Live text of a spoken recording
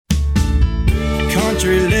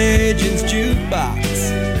Country Legends Jukebox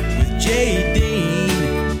with J. Dean,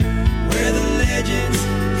 where the legends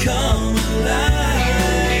come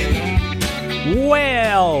alive.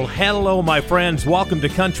 Well, hello, my friends. Welcome to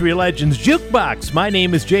Country Legends Jukebox. My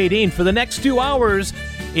name is J. Dean. For the next 2 hours,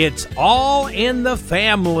 it's all in the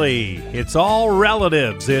family. It's all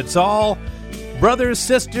relatives. It's all brothers,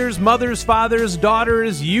 sisters, mothers, fathers,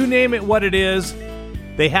 daughters, you name it what it is.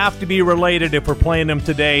 They have to be related if we're playing them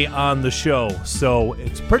today on the show. So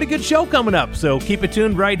it's a pretty good show coming up, so keep it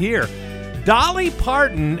tuned right here. Dolly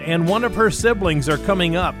Parton and one of her siblings are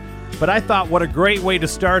coming up, but I thought what a great way to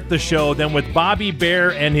start the show than with Bobby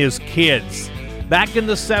Bare and his kids. Back in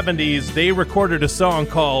the 70s, they recorded a song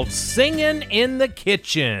called Singin' in the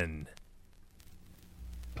Kitchen.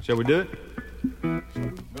 Shall we do it?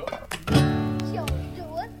 Shall we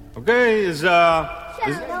do it? Okay,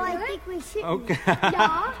 I think we should. Okay.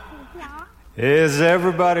 Yeah. Is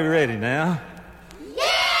everybody ready now? Yeah!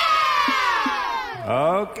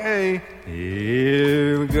 Okay,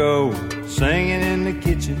 here we go. Singing in the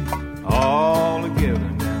kitchen, all together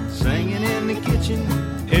now. Singing in the kitchen,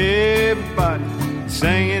 everybody.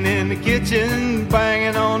 Singing in the kitchen,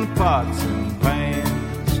 banging on the pots and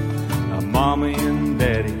pans. Now, mommy and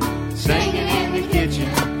daddy, singing in the kitchen,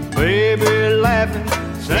 baby laughing.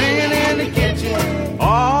 Singing in the kitchen,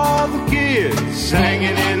 all the kids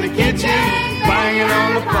singing in the kitchen, banging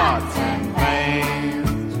on the pots and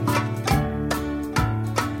pans.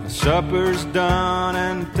 Supper's done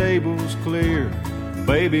and the table's clear.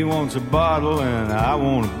 Baby wants a bottle and I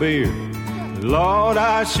want a beer. Lord,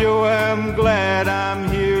 I sure am glad I'm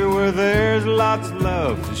here where there's lots of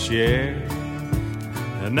love to share.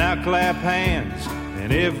 And now clap hands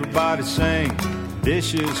and everybody sing.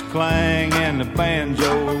 Dishes clang and the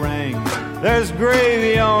banjo ring. There's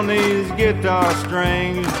gravy on these guitar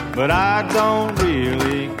strings, but I don't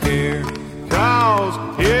really care. 'Cause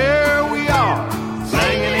here we are,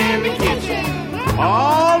 singing in the kitchen.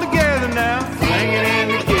 All together now, singing in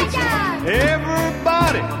the kitchen.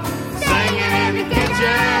 Everybody singing in the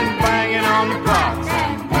kitchen, banging on the pots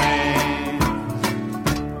and pans.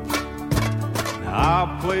 Now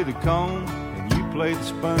I'll play the comb and you play the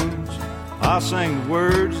spoons. I'll sing the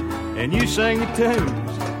words, and you sing the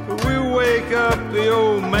tunes. We'll wake up the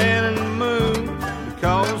old man in the moon,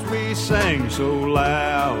 because we sing so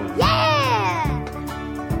loud. Yeah!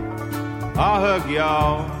 I'll hug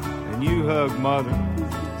y'all, and you hug mother.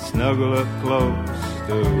 Snuggle up close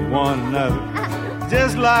to one another.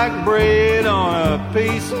 Just like bread on a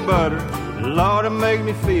piece of butter. Lord, it make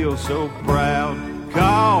me feel so proud.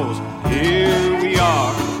 'Cause here we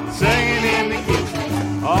are, singing in the kitchen.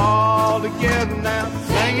 All together now,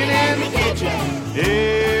 singing in the kitchen.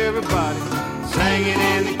 Everybody singing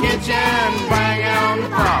in the kitchen, banging on the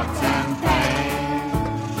pots and pans.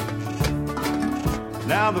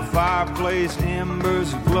 Now the fireplace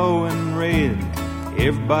embers are glowing red.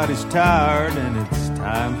 Everybody's tired and it's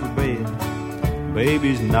time for bed.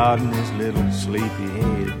 Baby's nodding his little sleepy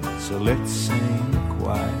head. So let's sing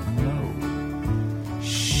quiet and low.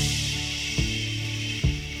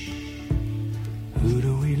 Who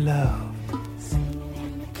do we love? Singing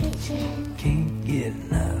in the kitchen. Can't get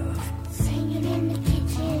enough. Singing in the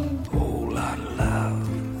kitchen. Whole lot of love.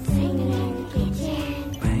 Singing in the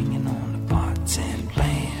kitchen. Banging on the pots and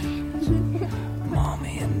pans.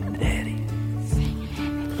 Mommy and daddy. Singing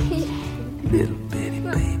in the kitchen. Little bitty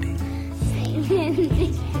baby. Singing in the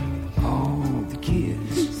kitchen. All the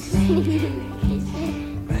kids. Singing in the kitchen.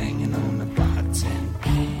 Banging on the pots and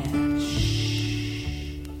pans.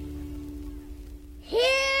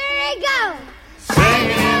 Here we go.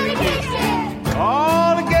 Singing in the kitchen.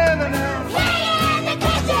 all together now. Singing in the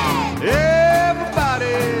kitchen.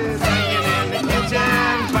 Everybody singing in the kitchen,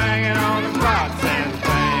 banging on the pots and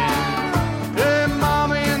pans. Hey,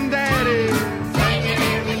 mommy and daddy singing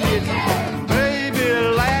in the kitchen, baby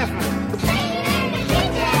laughing. Singing in the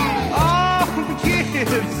kitchen. All the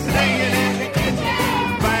kids singing in the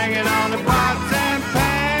kitchen, banging on the pots and pans.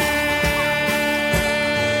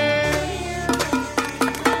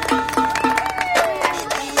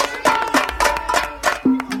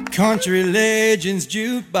 Country Legends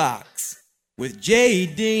Jukebox with J.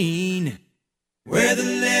 Dean, where the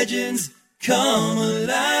legends come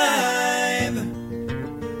alive.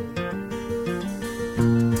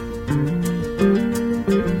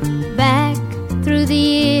 Back through the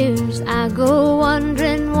years I go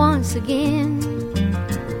wandering once again,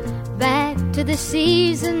 back to the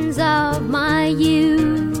seasons of my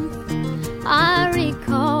youth. I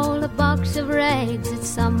recall a box of rags that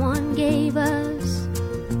someone gave us,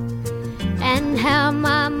 and how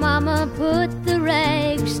my mama put the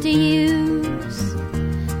rags to use.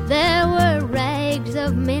 There were rags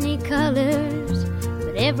of many colors,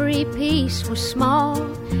 but every piece was small,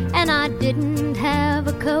 and I didn't have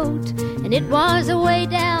a coat, and it was away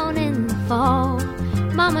down in the fall.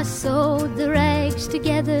 Mama sewed the rags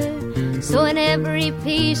together, so in every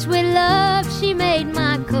piece with love she made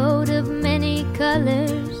my coat of many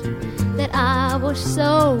colors that I was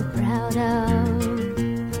so proud of.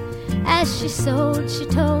 As she sewed, she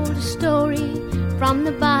told a story from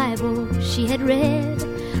the Bible she had read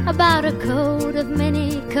about a coat of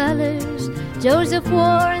many colors Joseph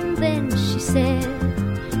wore, and then she said,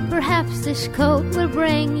 perhaps this coat will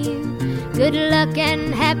bring you good luck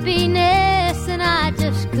and happiness. And I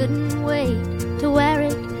just couldn't wait to wear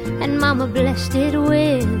it, and Mama blessed it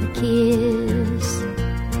with a kiss.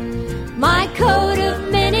 My coat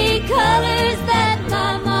of many colors that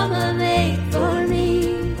my Mama made for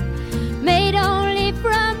me, made only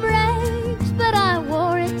from rags, but I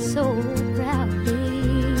wore it so proudly.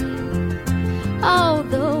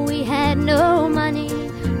 Although we had no money,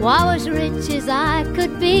 well, I was rich as I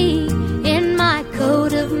could be in my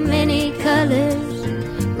coat of many colors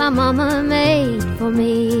my Mama made for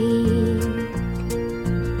me.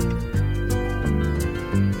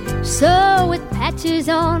 So with patches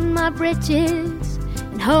on my breeches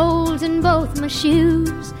and holes in both my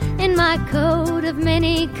shoes, in my coat of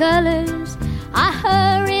many colors I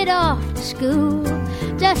hurried off to school,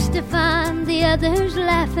 just to find the others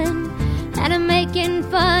laughing and making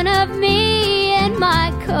fun of me in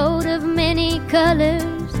my coat of many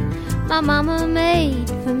colors my Mama made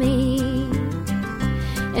for me.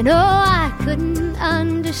 And oh, I couldn't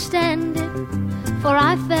understand it, for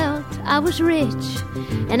I felt I was rich,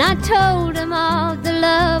 and I told them all the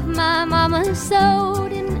love my Mama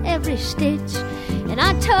sewed in every stitch. And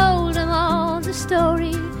I told them all the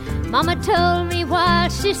story Mama told me while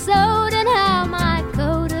she sewed, and how my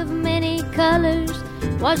coat of many colors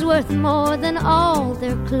was worth more than all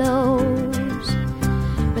their clothes.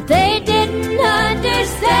 But they didn't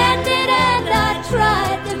understand it, and I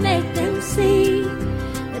tried to make them see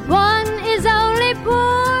that one is only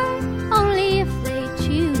poor only if they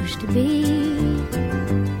choose to be.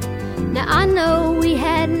 Now I know we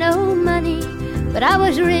had no money, but I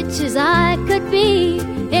was rich as I could be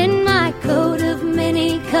in my coat of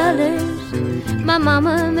many colors my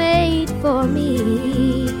Mama made for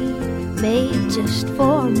me, made just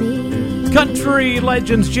for me. Country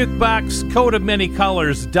Legends Jukebox, coat of many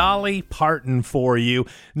colors, Dolly Parton for you.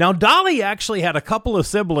 Now, Dolly actually had a couple of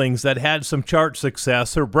siblings that had some chart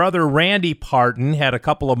success. Her brother, Randy Parton, had a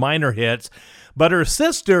couple of minor hits, but her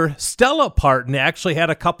sister, Stella Parton, actually had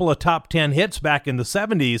a couple of top 10 hits back in the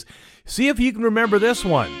 70s. See if you can remember this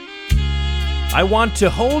one. I Want to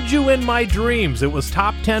Hold You in My Dreams. It was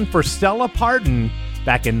top 10 for Stella Parton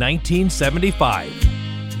back in 1975.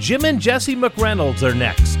 Jim and Jesse McReynolds are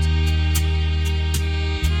next.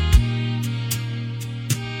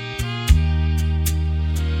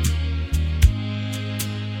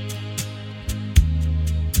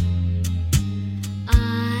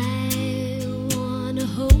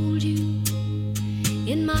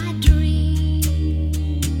 In my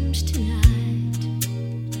dreams tonight,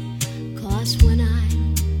 'cause when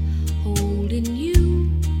I'm holding you,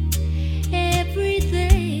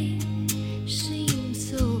 everything seems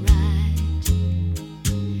so right.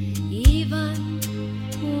 Even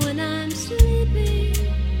when I'm sleeping,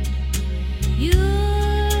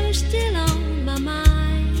 you're still on my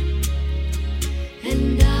mind,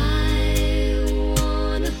 and I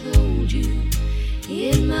wanna hold you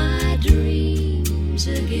in my dreams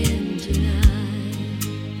again tonight.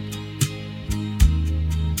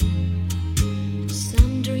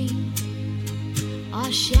 Some dreams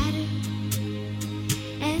are shattered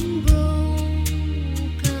and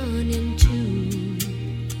broken in two,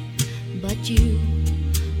 but you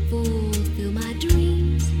fulfill my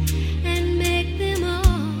dreams and make them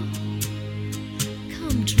all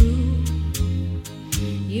come true.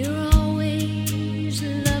 You're always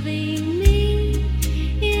loving me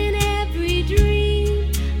in every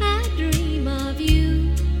dream I dream of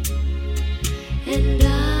you, and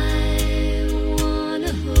I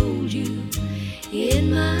wanna hold you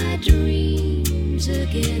in my dreams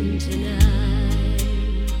again tonight.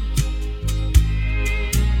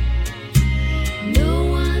 No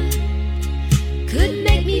one could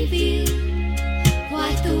make me feel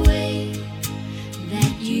quite the way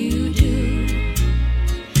that you do.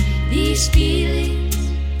 These feelings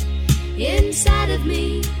inside of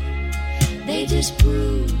me, they just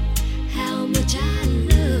prove how much I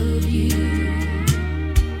love you.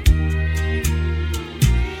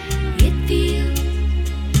 It feels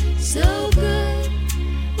so good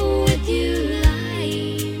with you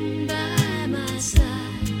lying by my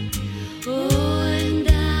side. Oh, and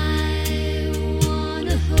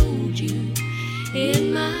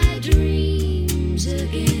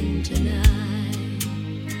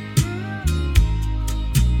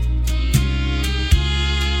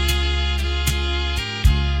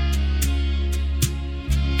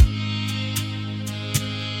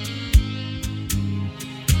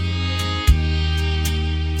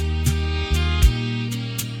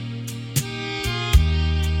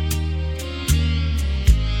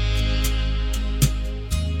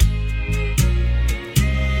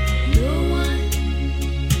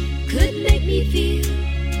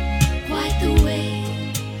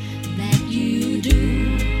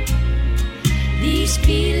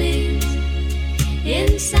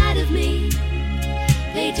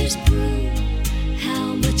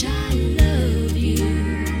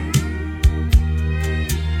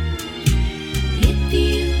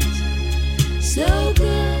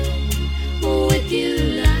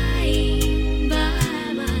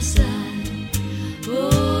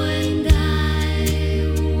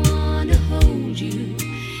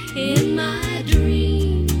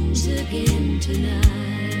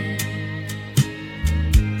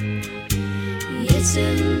nights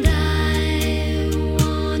and I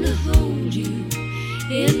wanna hold you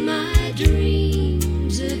in my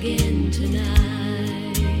dreams again tonight.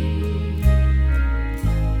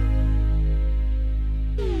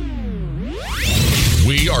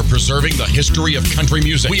 We are preserving the history of country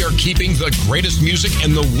music. We are keeping the greatest music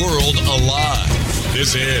in the world alive.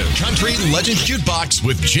 This is Country Legends Jukebox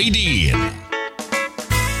with JD.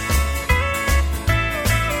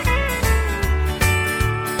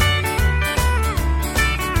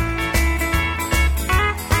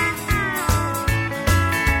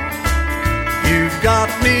 You've got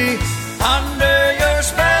me under your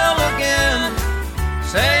spell again,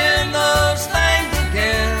 saying those things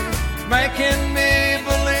again, making me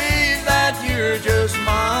believe that you're just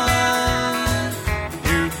mine.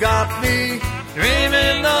 You've got me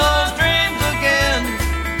dreaming those dreams again,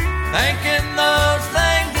 thinking those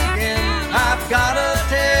things again. I've gotta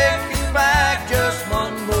take you back just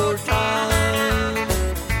one more time.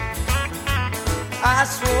 I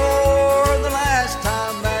swore the last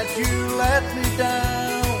time that you let me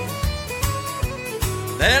down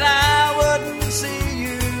that I wouldn't see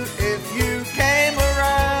you if you came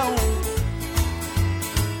around.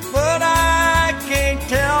 But I can't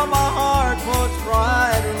tell my heart what's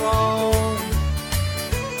right or wrong,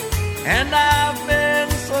 and I've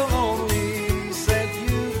been so lonely since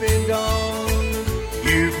you've been gone.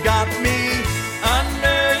 You've got me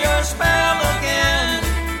under your spell again,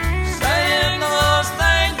 saying those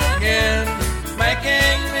things again,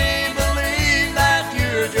 making me believe that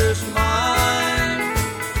you're just mine.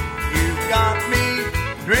 You've got me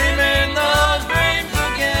dreaming those dreams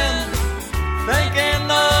again, thinking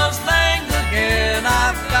those things again.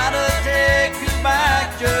 I've gotta take you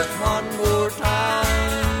back just one more time.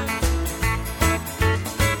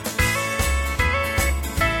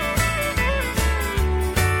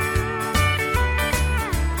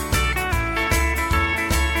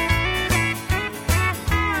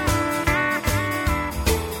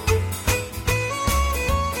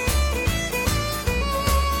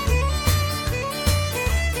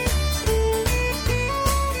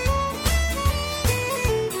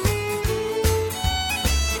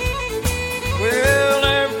 Well,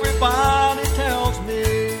 everybody tells me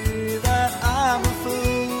that I'm a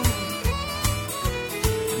fool,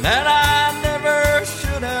 that I never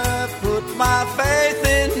should have put my faith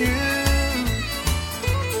in you.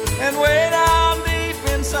 And way down deep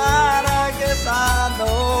inside, I guess I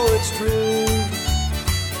know it's true,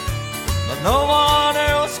 but no one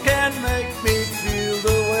else can make me feel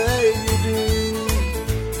the way you do.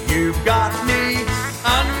 You've got me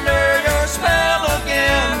under your spell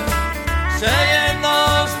again, saying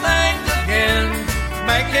those things again,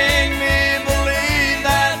 making me believe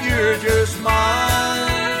that you're just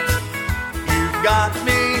mine. You've got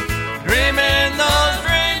me dreaming those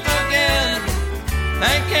dreams again,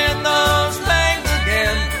 thinking those things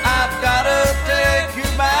again. I've gotta take you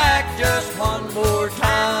back just one more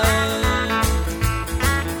time.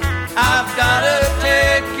 I've gotta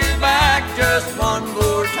take you back just one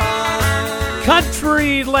more time.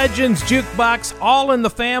 Country Legends Jukebox, all in the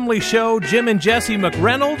family show. Jim and Jesse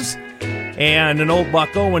McReynolds and an old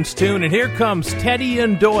Buck Owens tune. And here comes Teddy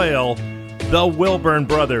and Doyle, the Wilburn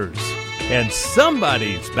Brothers. And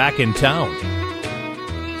somebody's back in town.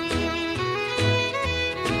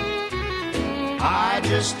 I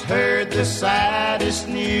just heard the saddest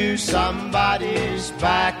news. Somebody's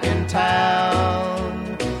back in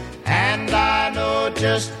town, and I know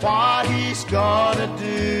just what he's gonna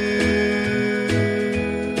do.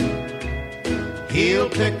 He'll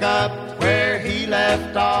pick up where he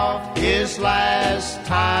left off his last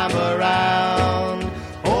time around.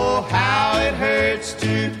 Oh, how it hurts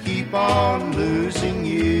to keep on losing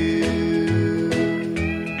you.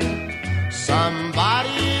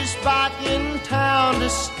 Somebody's back in town to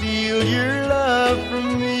steal your love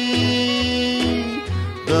from me.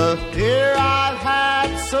 The fear I've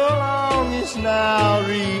had so long is now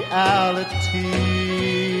reality.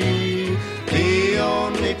 The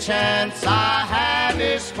only chance I have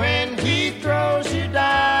is when he throws you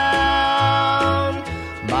down.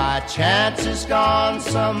 My chance is gone,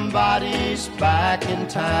 somebody's back in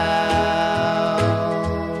town.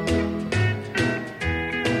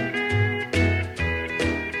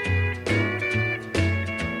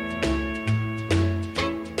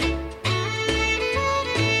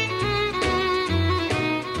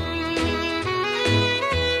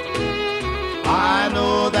 I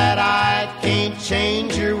know that I can't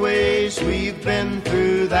change your ways, we've been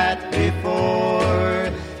through that before.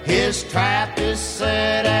 His trap is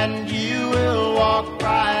set and you will walk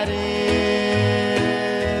right in.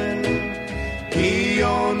 He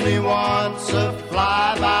only wants a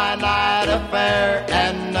fly-by-night affair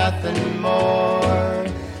and nothing more.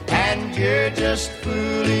 And you're just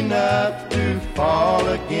fool enough to fall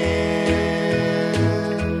again.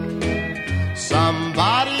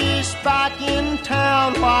 Somebody's back in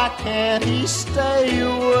town, why can't he stay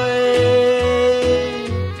away?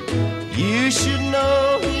 You should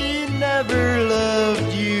know he never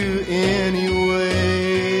loved you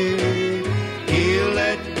anyway. He'll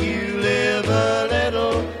let you live a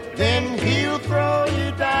little, then he'll throw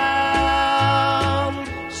you down.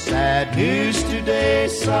 Sad news today,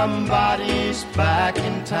 somebody's back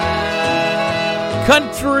in town.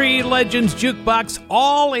 Country Legends Jukebox,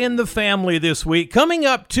 all in the family this week. Coming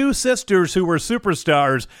up, two sisters who were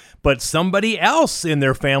superstars, but somebody else in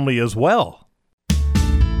their family as well.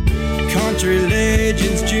 Country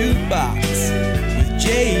Legends Jukebox with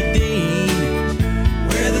J. Dean,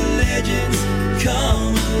 where the legends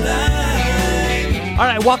come alive. All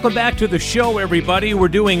right, welcome back to the show, everybody. We're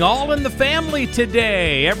doing All in the Family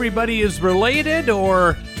today. Everybody is related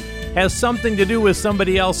or has something to do with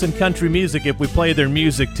somebody else in country music if we play their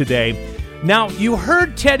music today. Now, you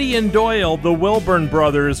heard Teddy and Doyle, the Wilburn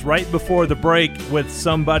brothers, right before the break with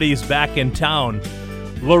Somebody's Back in Town.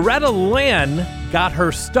 Loretta Lynn got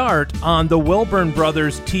her start on the Wilburn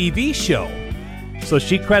Brothers TV show, so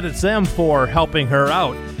she credits them for helping her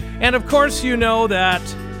out. And of course, you know that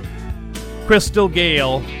Crystal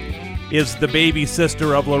Gale is the baby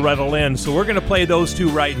sister of Loretta Lynn, so we're going to play those two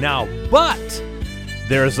right now. But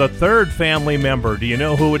there's a third family member. Do you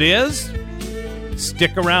know who it is?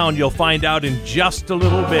 Stick around, you'll find out in just a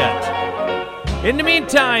little bit. In the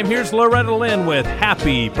meantime, here's Loretta Lynn with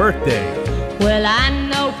Happy Birthday. Well, I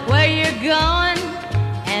know where you're going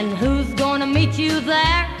and who's gonna meet you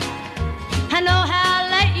there. I know how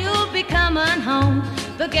late you'll be coming home,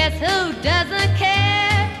 but guess who doesn't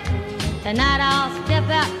care? Tonight I'll step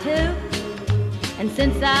out too, and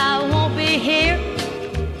since I won't be here,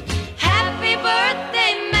 happy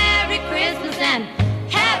birthday, Merry Christmas, and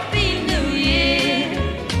Happy New Year.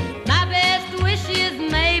 My best wishes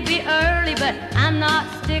may be early, but I'm not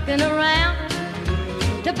sticking around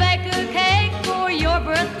to bake a cake for your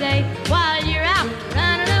birthday while you're out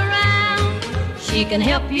running around. She can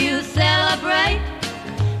help you celebrate.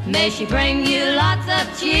 May she bring you lots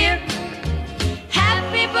of cheer.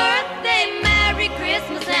 Happy birthday, Merry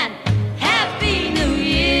Christmas, and Happy New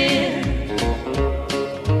Year.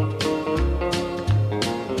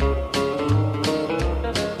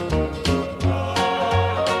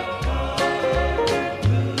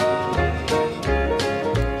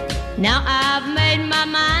 Now I've made my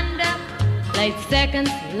mind up, played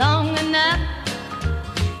seconds long enough.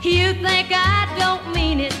 You think I don't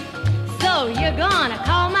mean it, so you're gonna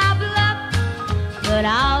call my bluff. But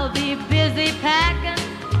I'll be busy packing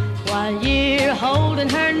while you're holding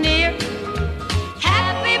her near.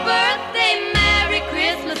 Happy birthday, Merry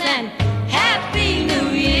Christmas, and Happy New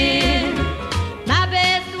Year. My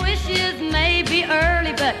best wishes may be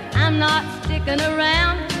early, but I'm not sticking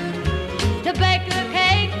around to bake a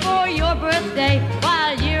cake for your birthday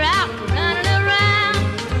while you're out running around.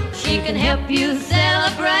 She can help you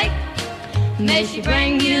celebrate. May she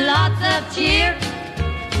bring you lots of cheer.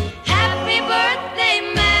 Happy birthday,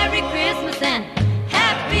 Merry Christmas, and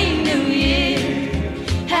Happy New Year.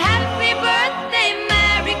 Happy birthday,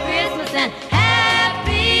 Merry Christmas, and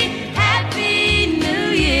Happy, Happy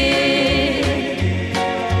New Year.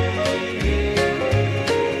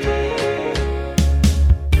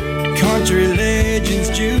 Country Legends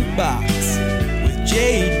Jukebox with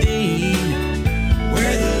J. Dean,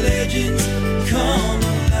 where the legends come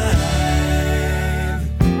alive.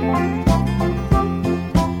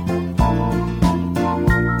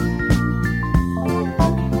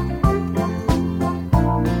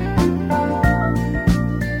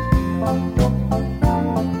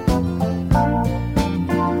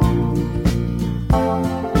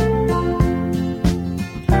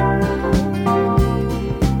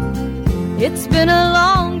 It's been a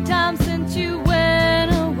long time since you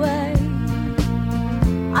went away.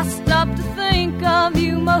 I stop to think of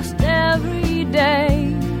you most every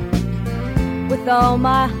day. With all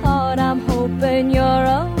my heart I'm hoping you're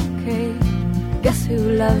okay. Guess who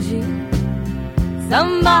loves you?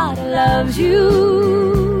 Somebody loves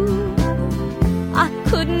you. I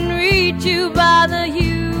couldn't reach you by the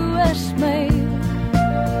U.S. mail.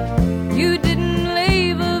 You didn't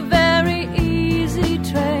leave a very easy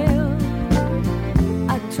trail.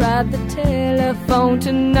 Tried the telephone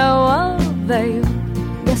to no avail.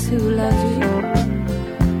 Guess who loves you?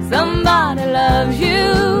 Somebody loves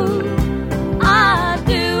you. I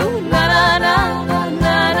do. Na na na na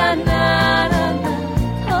na na na na.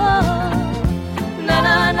 Oh, na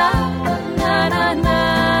na na na na na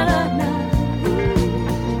na.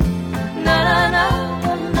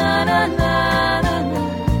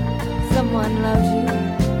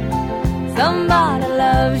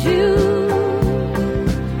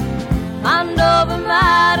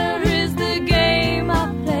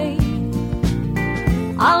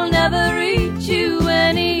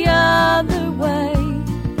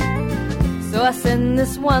 I send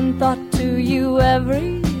this one thought to you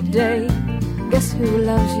every day. Guess who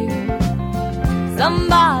loves you?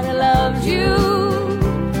 Somebody loves you.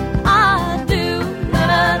 I do. Na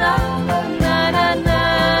na na na na na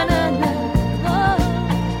na na. Oh.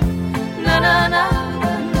 Na na na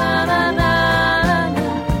na na na na.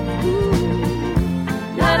 Ooh.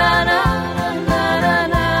 Na na na na na na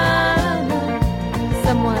na.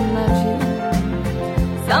 Someone loves you.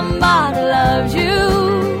 Somebody loves you.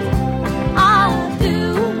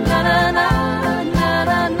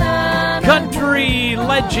 Country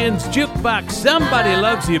Legends Jukebox. Somebody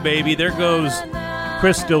loves you, baby. There goes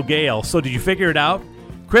Crystal Gale. So did you figure it out?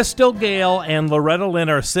 Crystal Gale and Loretta Lynn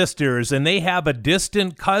are sisters, and they have a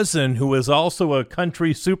distant cousin who is also a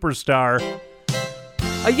country superstar,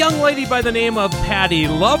 a young lady by the name of Patty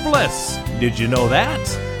Loveless. Did you know that?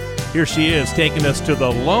 Here she is, taking us to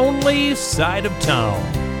the lonely side of town.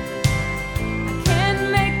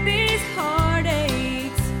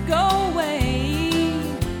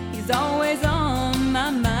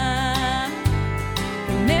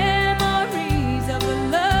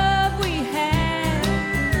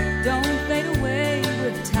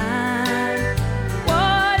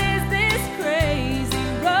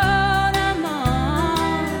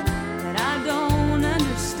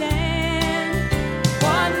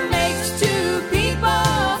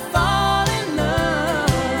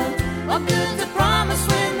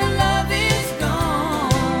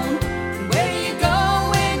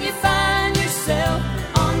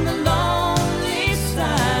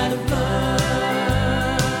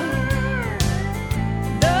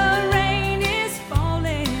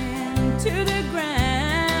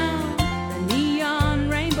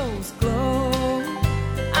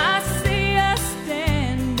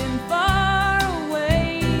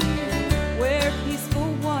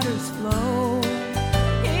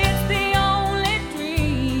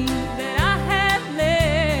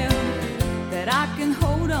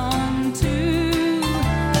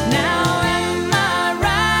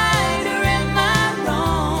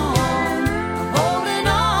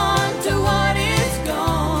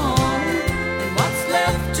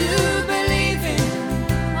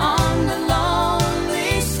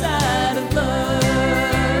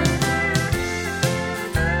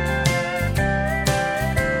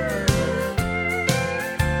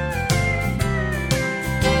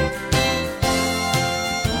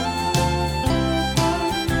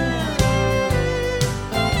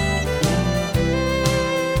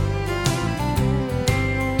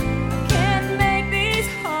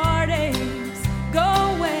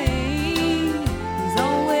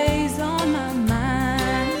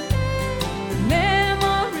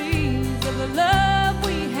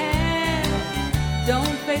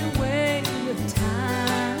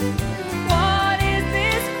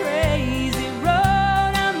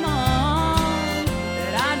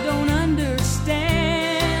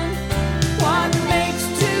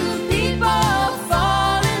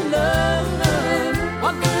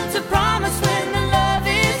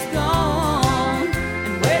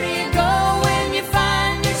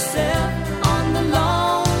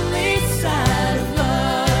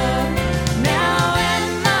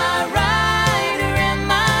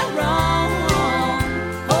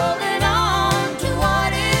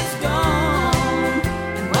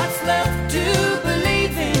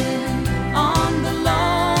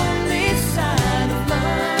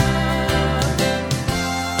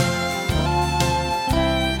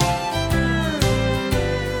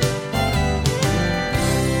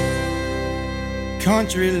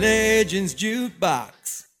 Country Legends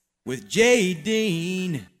Jukebox with J.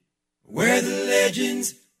 Dean, where the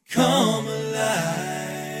legends come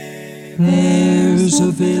alive. There's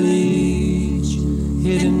a village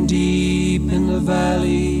hidden deep in the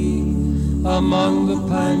valley, among the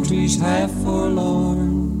pine trees half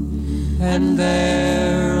forlorn. And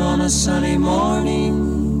there on a sunny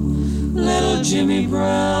morning, little Jimmy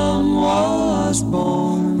Brown was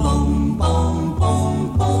born. Boom, boom,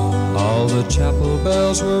 boom, boom. All the chapel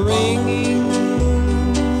bells were ringing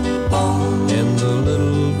in the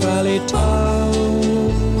little valley town,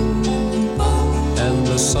 and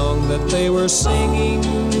the song that they were singing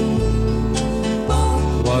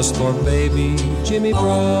was for baby Jimmy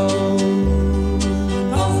Brown.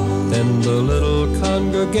 Then the little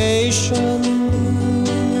congregation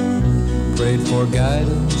prayed for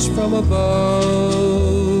guidance from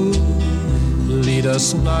above. Lead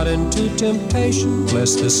us not into temptation,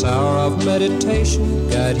 bless this hour of meditation,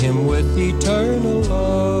 guide him with eternal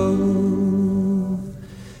love.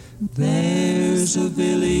 There's a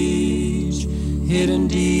village hidden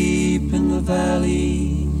deep in the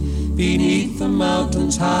valley, beneath the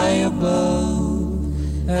mountains high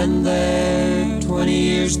above, And there, 20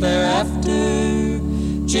 years thereafter,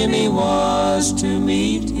 Jimmy was to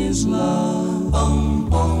meet his love. Boom,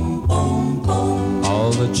 boom, boom, boom.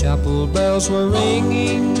 All the chapel bells were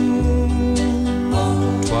ringing.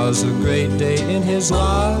 'Twas a great day in his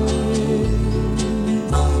life,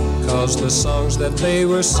 'cause the songs that they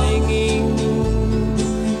were singing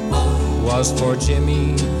was for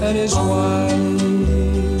Jimmy and his wife.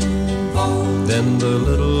 Then the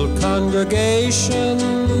little congregation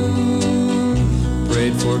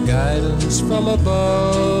prayed for guidance from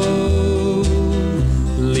above.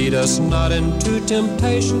 Lead us not into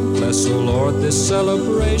temptation. Bless, O Lord, this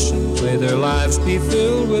celebration. May their lives be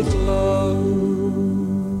filled with love.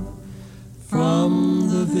 From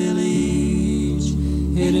the village,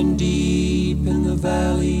 hidden deep in the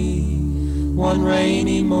valley, one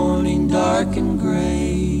rainy morning, dark and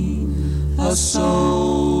gray, a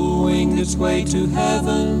soul winged its way to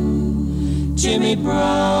heaven. Jimmy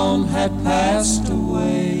Brown had passed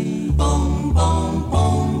away. Boom, boom,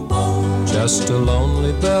 boom, boom. Just a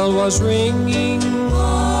lonely bell was ringing in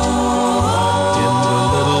the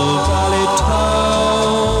little valley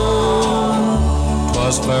town.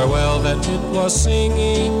 'Twas farewell that it was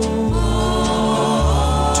singing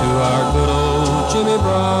to our good old Jimmy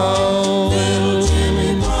Brown. Little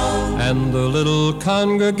Jimmy Brown. And the little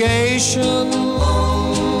congregation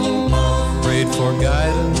prayed for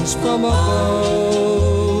guidance from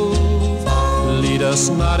above. Lead us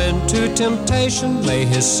not into temptation. May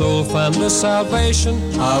his soul find the salvation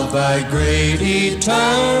of thy great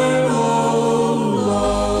eternal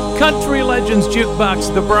love. Country Legends Jukebox,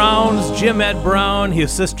 the Browns, Jim Ed Brown,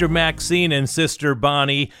 his sister Maxine, and sister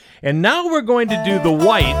Bonnie. And now we're going to do the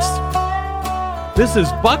Whites. This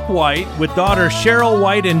is Buck White with daughter Cheryl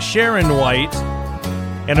White and Sharon White.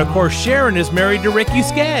 And of course, Sharon is married to Ricky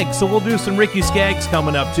Skaggs, so we'll do some Ricky Skaggs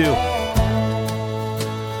coming up too.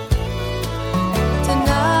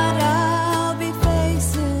 Tonight I'll be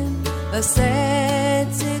facing a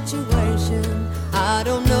sad situation. I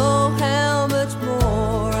don't know how much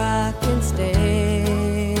more I can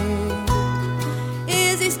stand.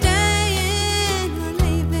 Is he staying or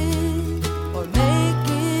leaving, or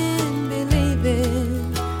making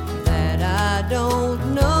believing that I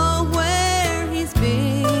don't know where he's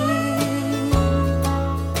been?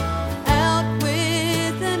 Out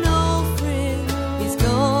with an old friend, he's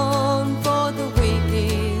gone for the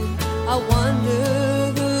weekend. I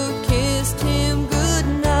wonder who kissed him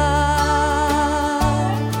goodnight.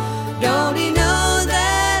 Don't he know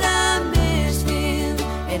that I miss him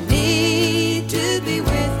and need to be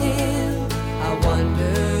with him? I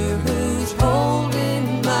wonder who's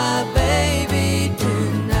holding my baby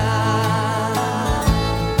tonight.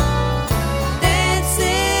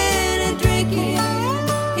 Dancing and drinking,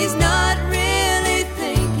 he's not really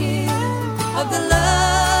thinking of the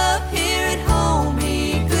love here at home he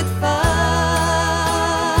could find.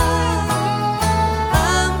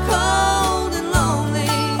 I'm cold and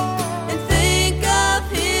lonely and think of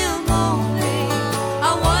him only.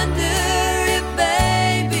 I wonder if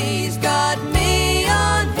baby's got me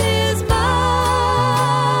on his mind.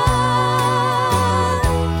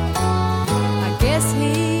 I guess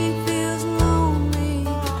he feels lonely,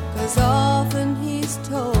 'cause often he's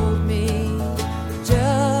told me,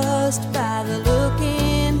 just by the look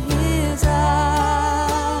in his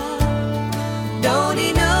eye. Don't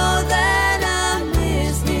he know that I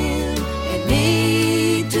miss him and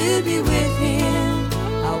need to be with him?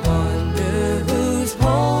 I wonder who's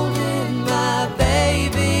holding my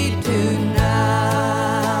baby tonight.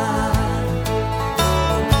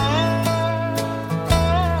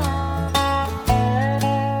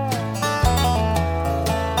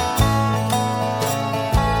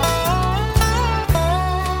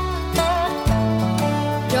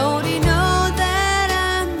 Don't he know that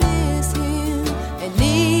I miss him and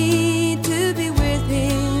need to be with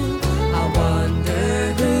him? I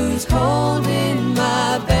wonder who's holding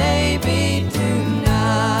my baby tonight.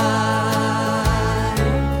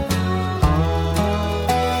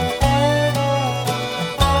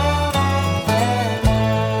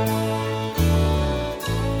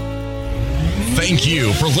 Thank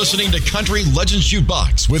you for listening to Country Legends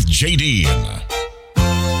Jukebox with JD.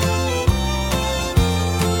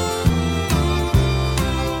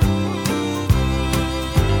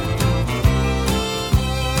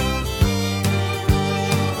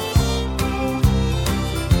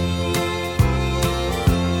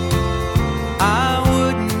 I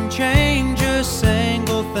wouldn't change a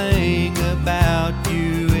single thing about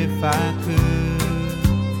you if I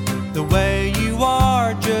could. The way you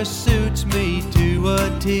are just suits me to a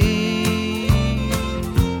T.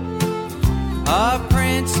 A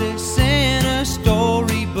princess in a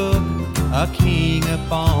story a king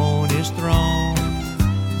upon his throne.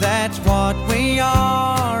 That's what we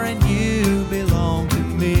are, and you belong to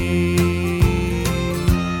me.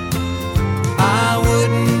 I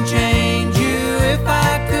wouldn't change you if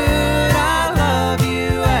I could. I love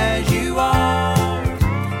you as you are.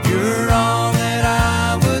 You're all that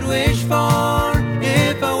I would wish for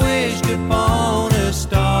if I wished upon a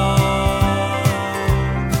star.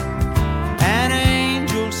 An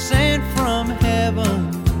angel sent from heaven.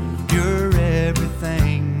 You're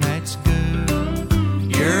everything that's good.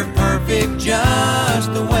 You're perfect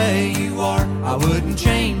just the way you are. I wouldn't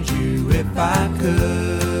change you if I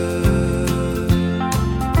could.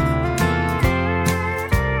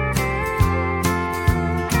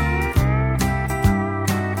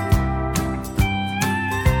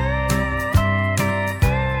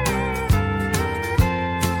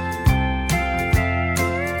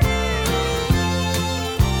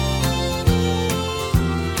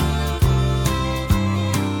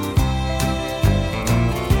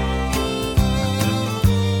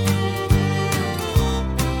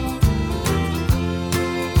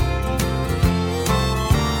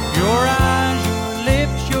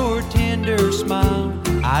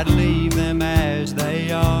 I'd leave them as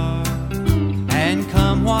they are, and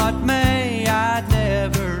come what may, I'd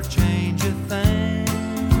never change a thing.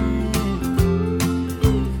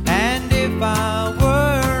 And if I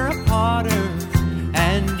were a potter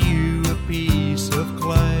and you a piece of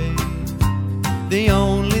clay, the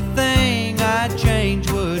only thing I'd change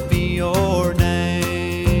would be your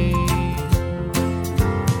name.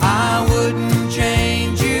 I wouldn't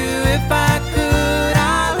change you if I could.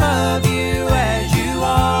 I love you as you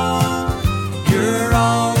are. You're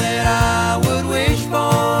all that I would wish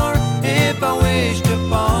for if I wished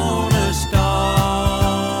upon a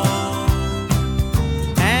star.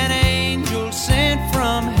 An angel sent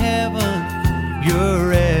from heaven.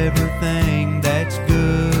 You're everything that's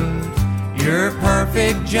good. You're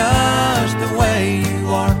perfect just the way you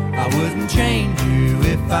are. I wouldn't change you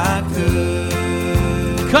if I could.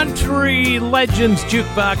 Country Legends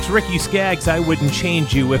Jukebox, Ricky Skaggs, I Wouldn't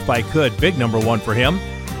Change You If I Could. Big number one for him.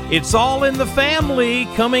 It's All in the Family.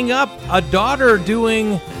 Coming up, a daughter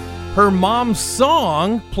doing her mom's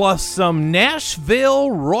song, plus some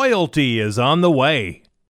Nashville royalty is on the way.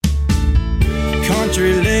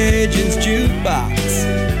 Country Legends Jukebox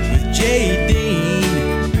with J.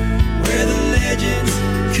 Dean, where the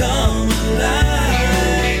legends come alive.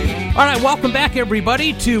 All right, welcome back,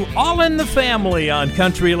 everybody, to All in the Family on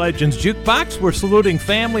Country Legends Jukebox. We're saluting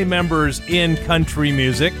family members in country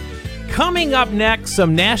music. Coming up next,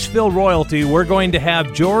 some Nashville royalty. We're going to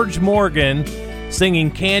have George Morgan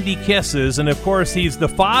singing Candy Kisses, and of course, he's the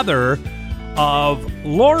father of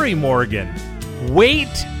Lori Morgan.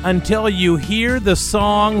 Wait until you hear the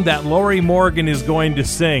song that Lori Morgan is going to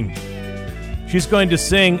sing. She's going to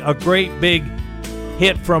sing a great big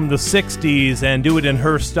hit from the 60s and do it in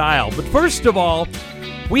her style. But first of all,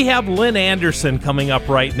 we have Lynn Anderson coming up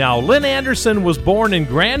right now. Lynn Anderson was born in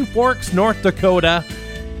Grand Forks, North Dakota,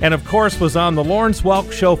 and of course was on the Lawrence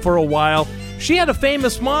Welk Show for a while. She had a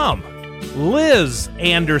famous mom, Liz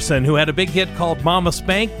Anderson, who had a big hit called Mama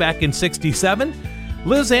Spank back in 67.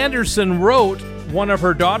 Liz Anderson wrote one of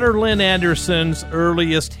her daughter Lynn Anderson's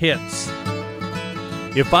earliest hits.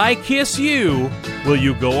 If I Kiss You, Will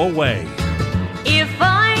You Go Away? If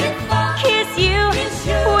I kiss you,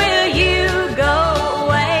 will you go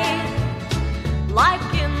away? Like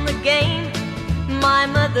in the game my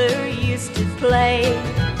mother used to play.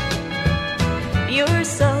 You're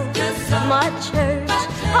so much hurt,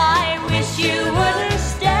 I wish you wouldn't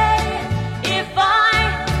stay. If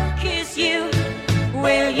I kiss you,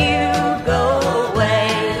 will you go away?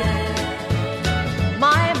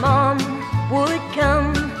 My mom would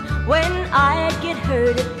come when I'd get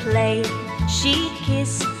her to play. She'd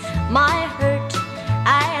kiss my hurt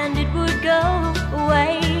and it would go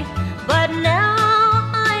away. But now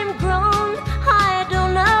I'm grown, I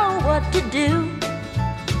don't know what to do.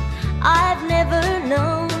 I've never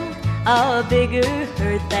known a bigger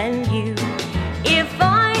hurt than you. If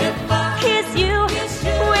I kiss you,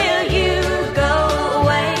 will you go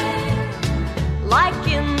away? Like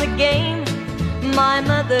in the game my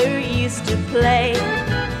mother used to play.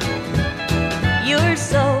 You're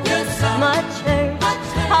so much hurt,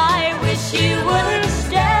 I wish you wouldn't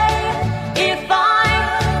stay. If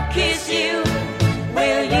I kiss you,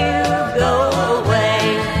 will you go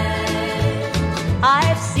away?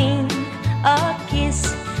 I've seen a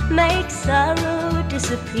kiss make sorrow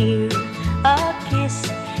disappear. A kiss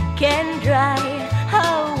can dry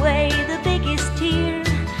away the biggest tear.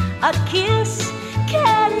 A kiss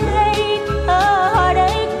can make a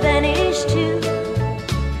heartache vanish too.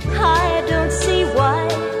 I don't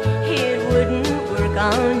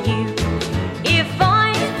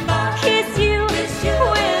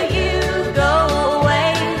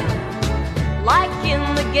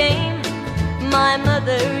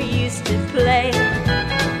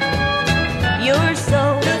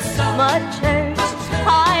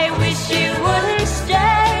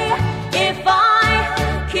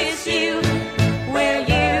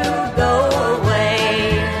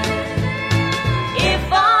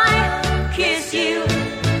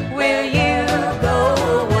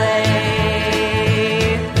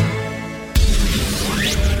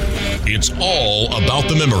It's all about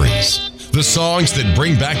the memories. The songs that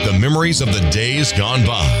bring back the memories of the days gone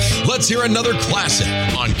by. Let's hear another classic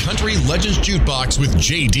on Country Legends Jukebox with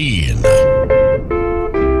J.D.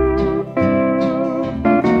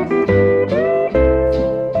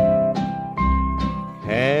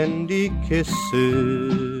 Candy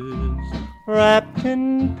kisses wrapped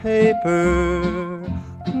in paper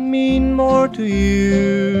mean more to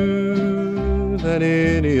you than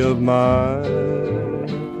any of mine.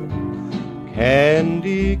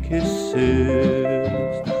 Candy kisses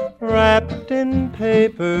wrapped in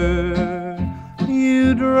paper,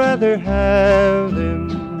 you'd rather have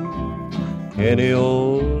them any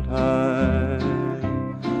old time.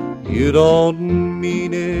 You don't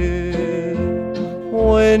mean it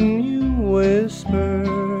when you whisper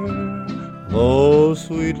those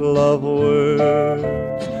sweet love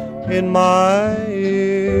words in my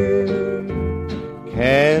ear.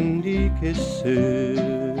 Candy kisses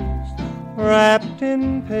wrapped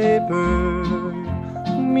in paper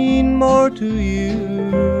mean more to you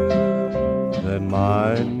than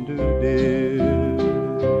mine do, dear.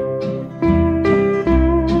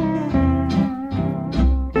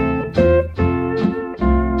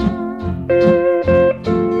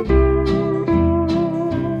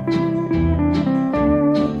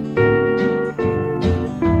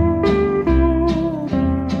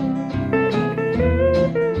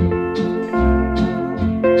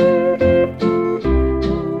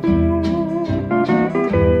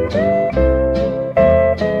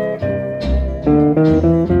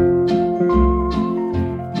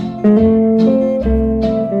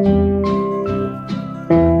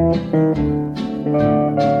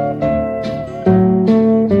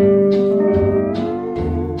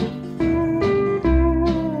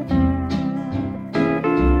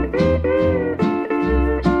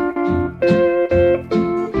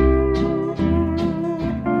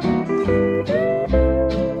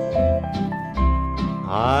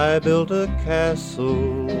 I built a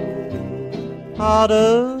castle out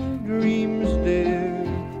of dreams, dear.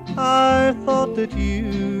 I thought that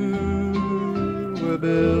you were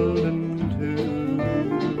building too.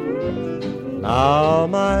 Now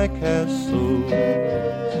my castles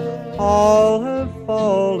all have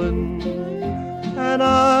fallen, and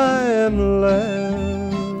I am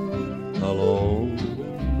left alone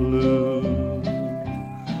and blue.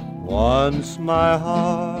 Once my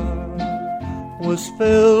heart was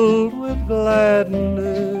filled with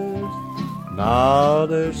gladness, now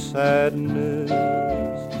there's sadness,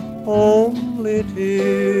 only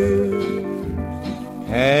tears.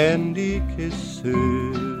 Candy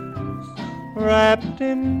kisses wrapped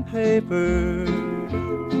in paper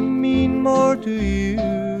mean more to you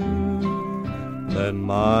than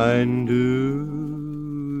mine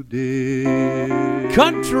do, dear.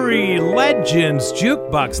 Country Legends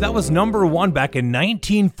Jukebox. That was number one back in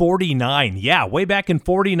 1949. Yeah, way back in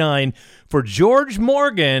 49 for George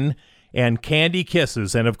Morgan and Candy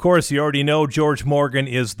Kisses. And of course, you already know George Morgan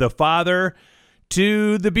is the father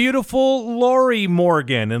to the beautiful Lori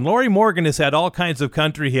Morgan. And Lori Morgan has had all kinds of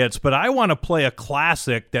country hits, but I want to play a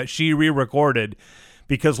classic that she re-recorded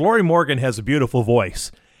because Lori Morgan has a beautiful voice.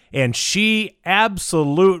 And she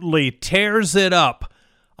absolutely tears it up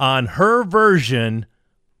on her version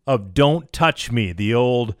of Don't Touch Me, the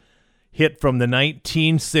old hit from the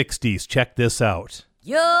 1960s. Check this out.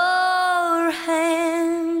 Your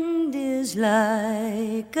hand is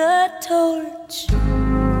like a torch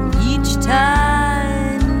each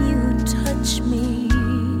time you touch me.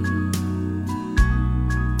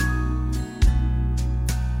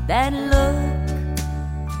 That look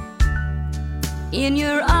in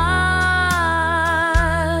your eye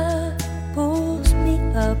pulls me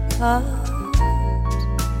apart.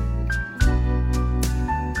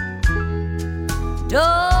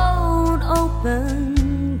 Don't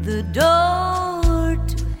open the door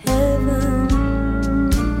to heaven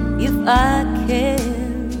if I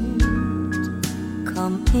can't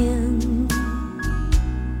come in.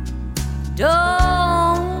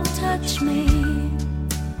 Don't touch me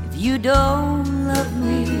if you don't love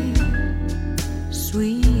me,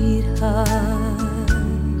 sweetheart.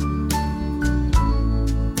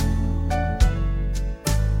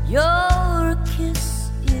 Your kiss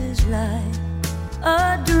is like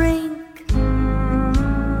a drink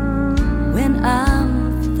when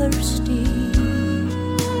I'm thirsty,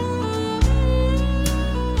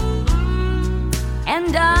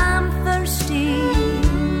 and I'm thirsty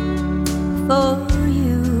for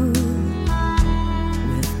you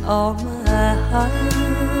with all my heart.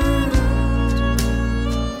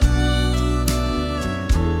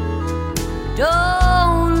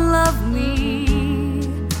 Don't love me,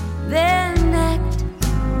 then act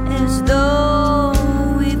as as though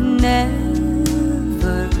we've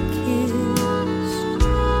never kissed.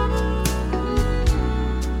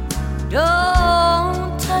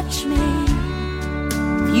 Don't touch me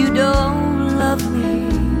if you don't love me,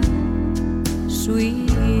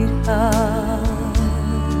 sweetheart.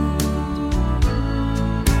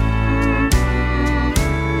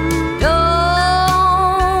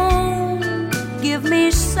 Don't give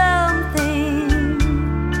me something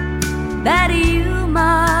that you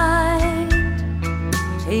might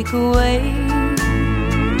take away.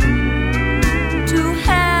 To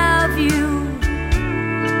have you,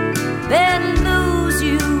 then lose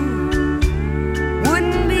you,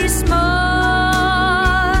 wouldn't be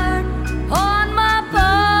smart on my part.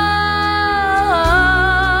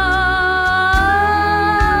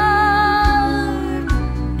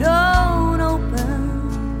 Don't open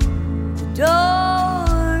the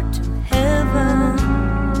door to heaven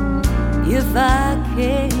if I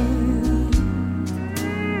can't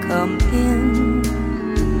come in.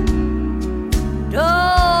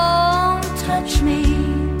 Don't touch me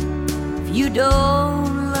if you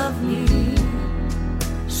don't love me,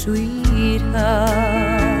 sweetheart.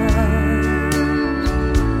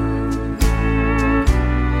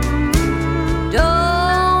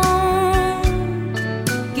 Don't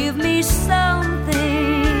give me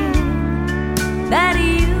something that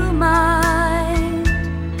you might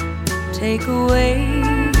take away.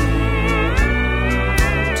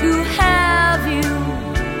 To have you,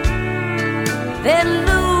 then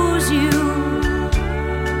lose you,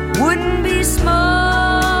 wouldn't be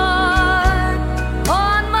smart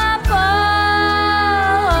on my part.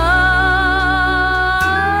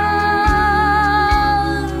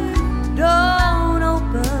 Don't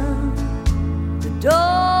open the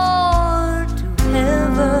door to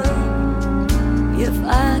heaven if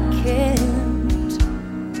I can't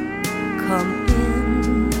come in.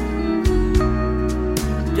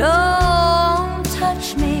 Don't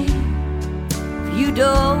touch me if you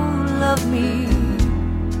don't love me,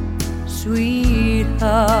 sweetheart.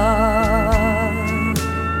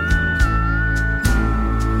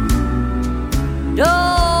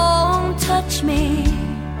 Don't touch me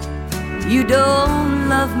if you don't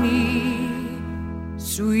love me,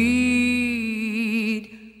 sweetheart.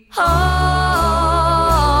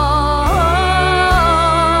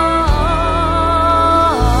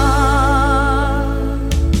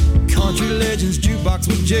 Country Legends Jukebox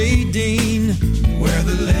with J. Dean, where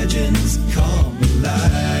the legends come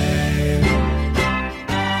alive.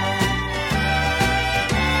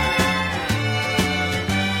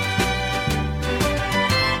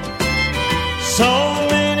 So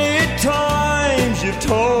many times you've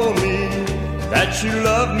told me that you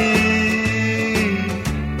love me,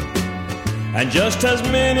 and just as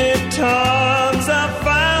many times I've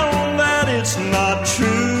found that it's not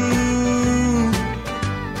true.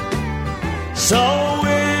 So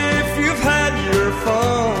if you've had your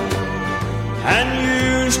fun and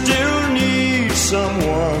you still need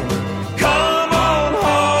someone, come on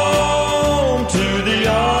home to the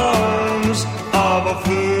arms of a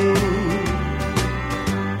fool.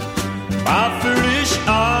 My foolish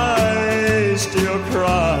eyes still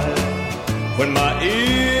cry when my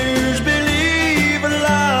ears believe a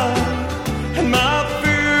lie, and my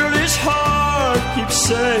foolish heart keeps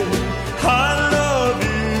saying I love you.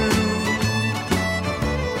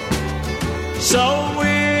 So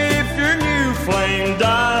if your new flame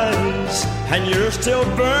dies and you're still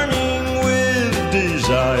burning with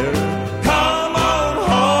desire, come on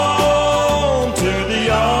home to the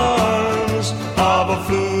arms of a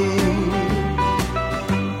fool.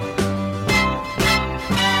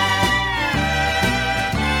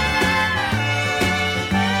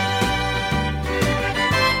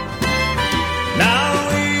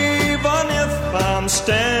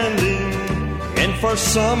 Standing in for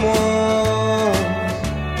someone,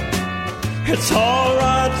 it's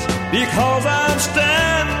alright because I'm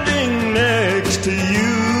standing next to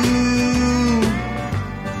you.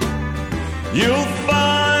 You'll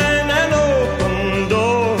find an open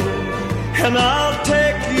door and I'll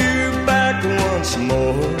take you back once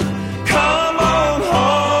more. Come on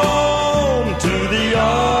home to the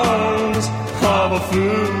arms of a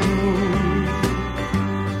fool.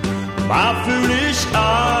 My foolish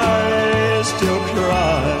eyes still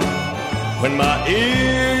cry when my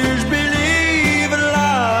ears believe a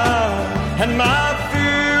lie, and my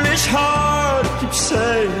foolish heart keeps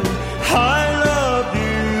saying I love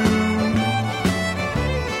you.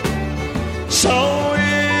 So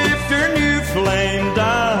if your new flame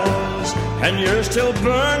dies and you're still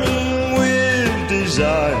burning with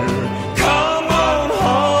desire, come on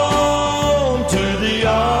home to the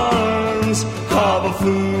arms of a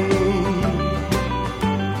fool.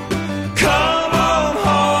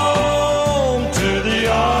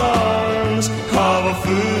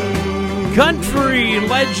 Country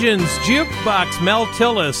Legends Jukebox, Mel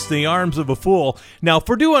Tillis, The Arms of a Fool. Now,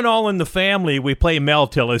 for doing All in the Family, we play Mel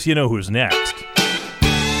Tillis. You know who's next.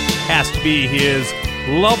 Has to be his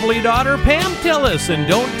lovely daughter, Pam Tillis, and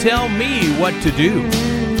Don't Tell Me What to Do.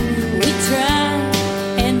 We tried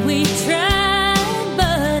and we tried,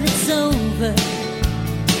 but it's over.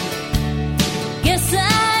 Guess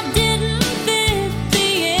I didn't fit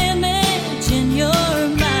the image in your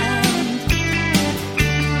mind.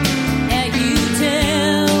 Now you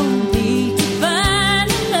tell me to find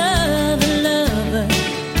another lover.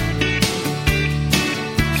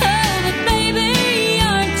 Oh, but baby,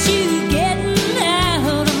 aren't you getting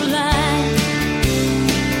out of line?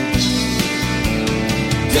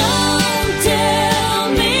 Don't tell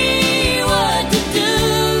me what to do.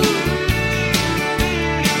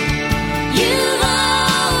 You've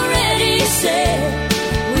already said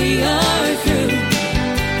we are through.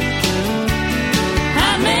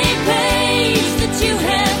 I may page that you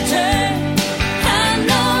have turned. I'm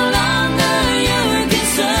no longer your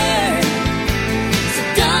concern. So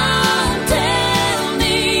don't tell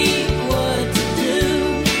me what to do.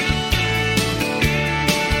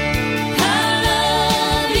 I'll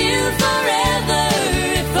love you forever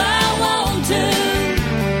if I want to.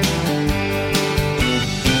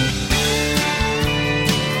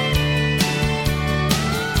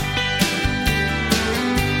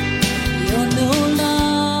 You're no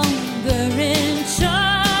longer in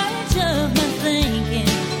charge of my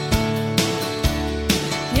thinking.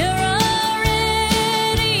 You're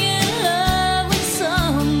already in love with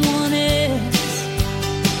someone else.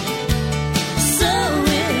 So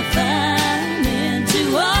if I'm into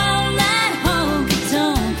all that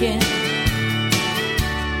honky-tonkin',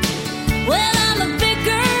 well, I'm a big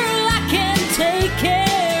girl, I can take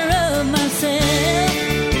care of myself.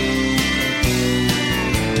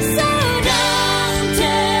 So don't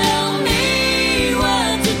tell me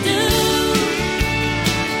what to do.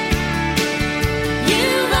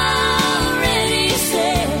 You've already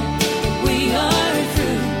said that we are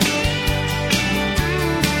through.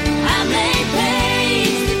 I may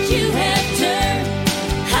page that you have turned.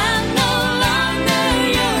 I'm no longer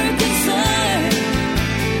your concern.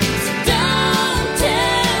 So don't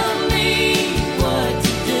tell me what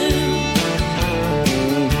to do.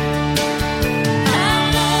 I'll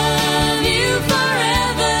love you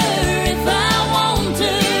forever if I want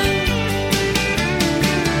to.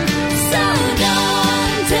 So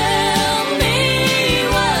don't tell me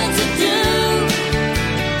what to do.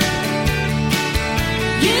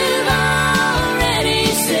 You've already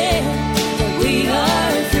said that we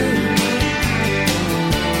are through.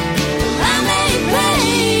 I may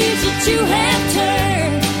page that you have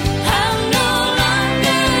turned. I'm no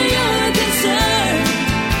longer your concern.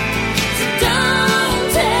 So don't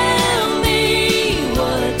tell me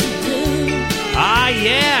what to do. Ah,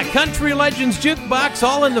 yeah, Country Legends Jukebox,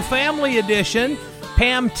 All in the Family edition.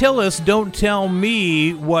 Pam Tillis, Don't Tell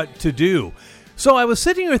Me What to Do. So I was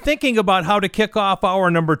sitting here thinking about how to kick off hour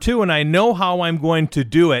number 2, and I know how I'm going to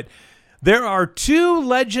do it. There are two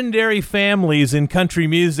legendary families in country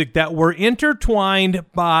music that were intertwined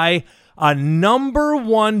by a number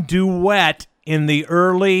one duet in the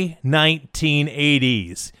early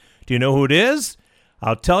 1980s. Do you know who it is?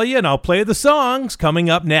 I'll tell you, and I'll play the songs coming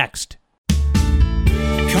up next.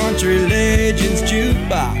 Country Legends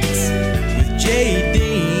Jukebox with J.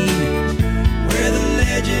 Dean, where the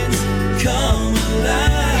legends come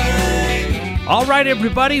alive. All right,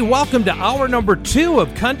 everybody, welcome to hour number 2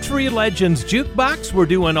 of Country Legends Jukebox. We're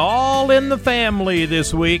doing All in the Family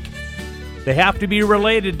this week. They have to be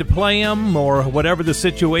related to play them or whatever the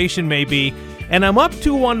situation may be. And I'm up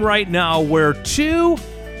to one right now where two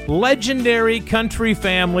legendary country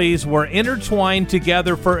families were intertwined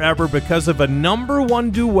together forever because of a number one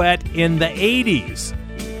duet in the 80s.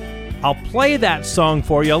 I'll play that song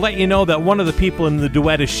for you. I'll let you know that one of the people in the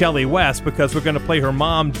duet is Shelley West because we're going to play her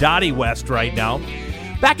mom, Dottie West, right now.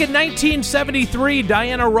 Back in 1973,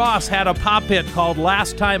 Diana Ross had a pop hit called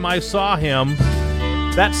Last Time I Saw Him.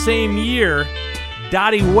 That same year,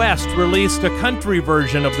 Dottie West released a country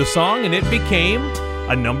version of the song, and it became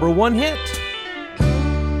a number one hit.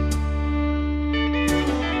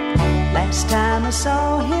 Last time I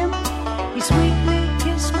saw him, he sweetly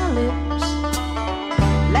kissed my lips.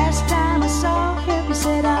 Last time I saw him, he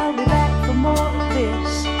said, I'll be back for more of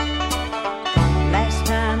this. Last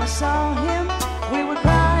time I saw him, we were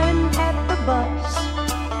crying at the bus.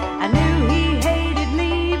 I knew he hated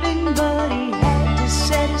leaving, but he had to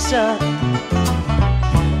set us up.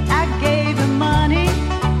 I gave him money,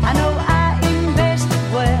 I know I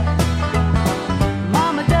invested well.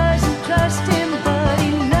 Mama doesn't trust him, but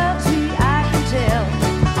he loves me, I can tell.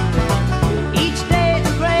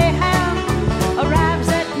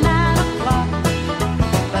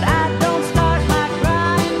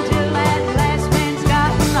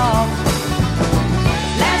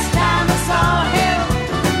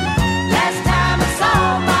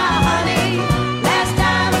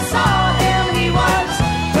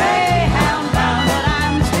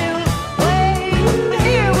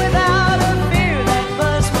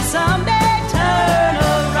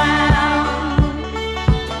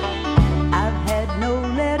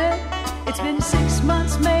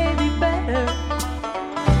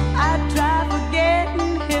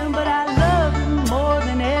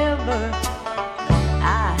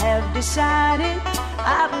 decided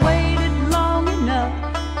I'd waited long enough.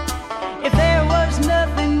 If there was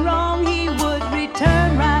nothing wrong, he would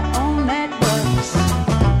return right on that bus.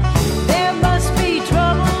 There must be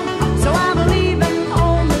trouble, so I'm leaving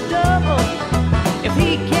on the double. If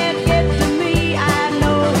he can't get to me, I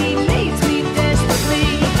know he needs me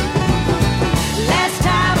desperately. Last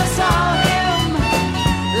time I saw him,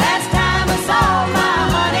 last time I saw my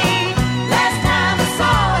honey, last time I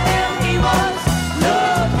saw him, he was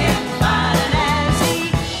looking fine. And as he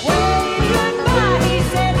waved goodbye, he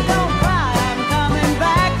said, "Don't cry, I'm coming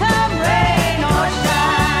back, come rain or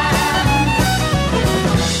shine."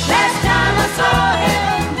 Last time I saw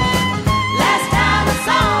him, last time I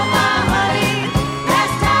saw my honey,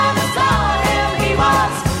 last time I saw him, he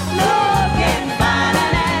was looking fine.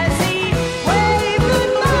 And as he waved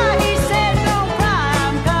goodbye, he said, "Don't cry,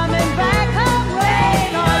 I'm coming back, come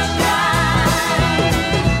rain or shine."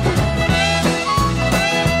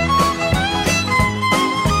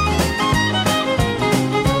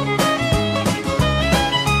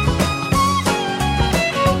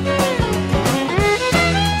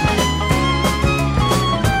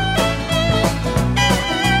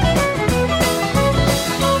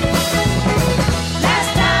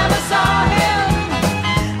 Last time I saw him,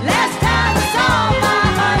 last time I saw my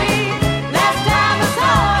honey, last time I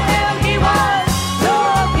saw him, he was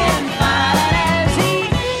looking fine. And as he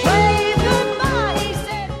waved goodbye, he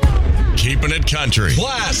said, Keeping it country.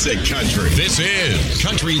 Classic country. This is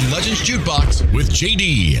Country Legends Jukebox with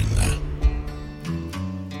JD.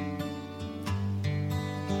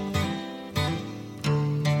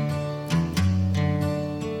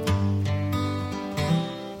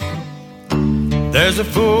 There's a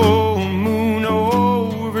full moon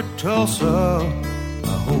over Tulsa. I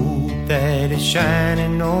hope that it's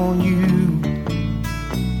shining on you.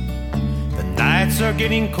 The nights are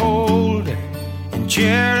getting colder in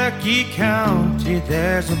Cherokee County.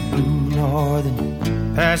 There's a blue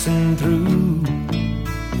northern passing through.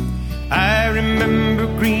 I remember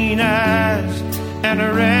green eyes and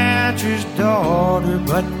a rancher's daughter,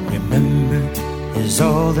 but remember is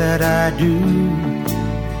all that I do.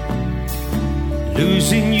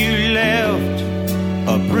 Losing you left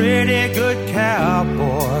a pretty good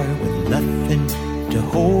cowboy with nothing to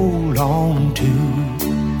hold on to.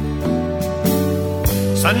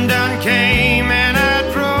 Sundown came and I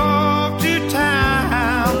drove to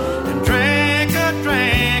town and drank a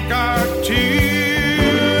drink or two.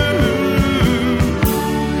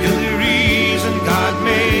 You're the reason God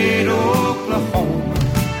made Oklahoma.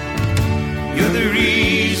 You're the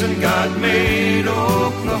reason God made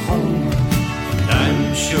Oklahoma. I'm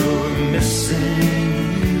sure missing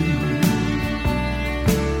you.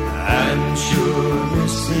 I'm sure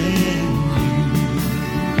missing you.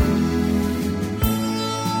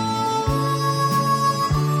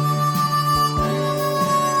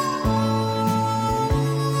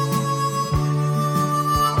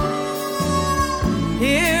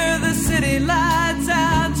 Hear the city lights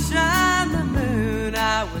outshine the moon.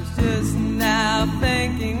 I was just now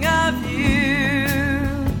thinking of you.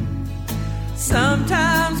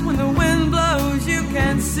 Sometimes when the wind blows, you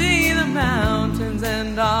can see the mountains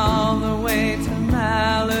and all the way to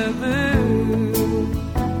Malibu.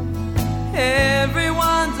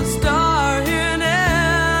 Everyone's a star here in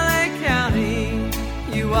LA County.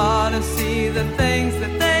 You ought to see the things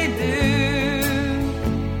that they do.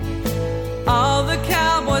 All the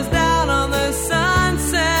cowboys down on the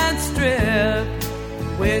Sunset Strip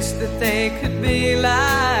wish that they could be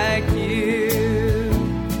like you.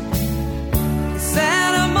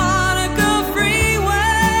 Santa Monica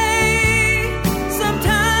Freeway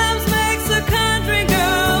sometimes makes a country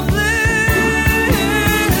girl blue.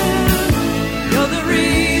 You're the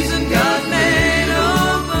reason God made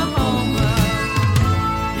Oklahoma.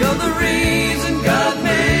 You're the reason God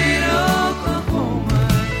made Oklahoma.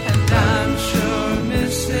 And I'm sure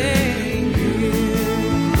missing you.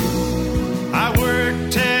 I worked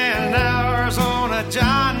 10 hours on a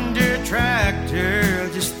John Deere tractor,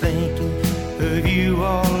 just thinking of you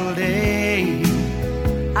all day.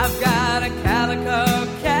 I've got a calico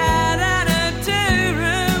cat and a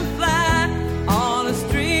two-room flat on a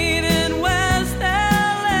street in West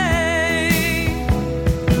LA.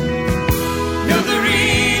 You're the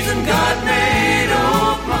reason God made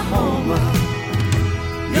Oklahoma.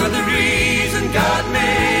 You're the reason God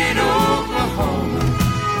made Oklahoma.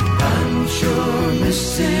 I'm sure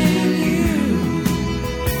missing you.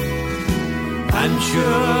 I'm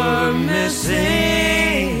sure missing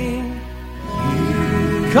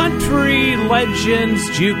Country Legends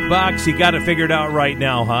Jukebox. You got it figured out right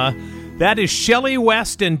now, huh? That is Shelley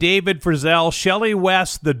West and David Frizzell. Shelley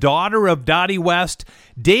West, the daughter of Dottie West.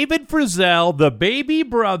 David Frizzell, the baby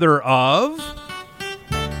brother of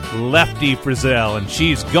Lefty Frizzell. And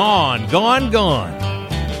she's gone, gone, gone.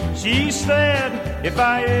 She said if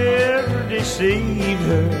I ever deceived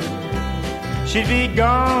her, she'd be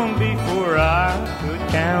gone before I could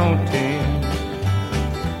count ten.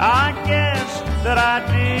 I guess that I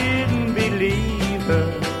didn't believe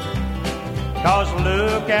her, 'cause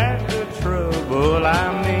look at the trouble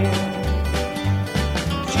I'm in.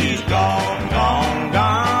 She's gone, gone,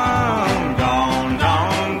 gone, gone,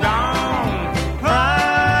 gone, gone.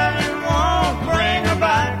 Crying won't bring her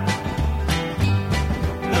back.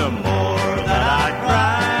 The more that I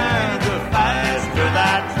cry, the faster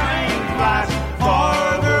that train flies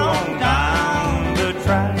farther on down the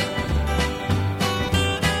track.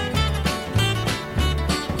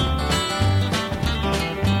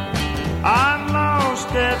 I lost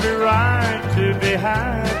every right to be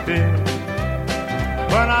happy.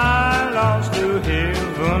 When I lost the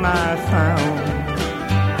heaven I found,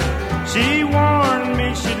 she warned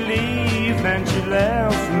me she'd leave and she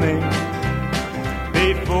left me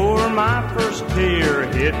before my first tear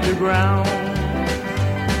hit the ground.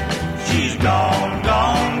 She's gone,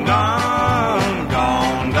 gone, gone,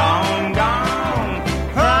 gone, gone, gone.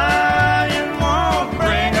 Crying won't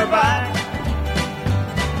bring her back.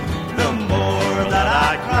 The more that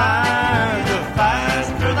I cry, the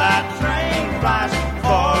faster that train flies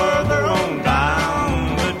farther on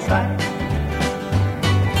down the track.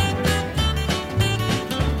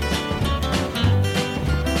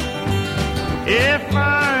 If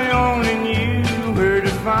I only knew where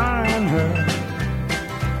to find her,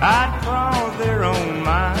 I'd crawl there on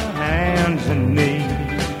my hands and knees.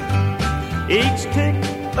 Each tick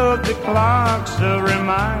of the clock's a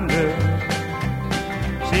reminder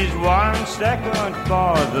she's 1 second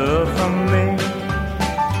farther from me.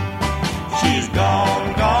 She's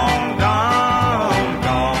gone, gone, gone,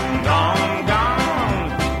 gone, gone, gone.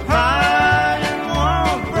 Crying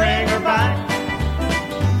won't bring her back.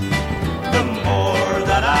 The more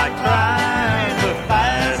that I cry, the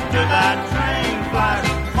faster that train flies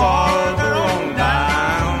farther on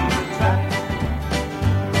down the track.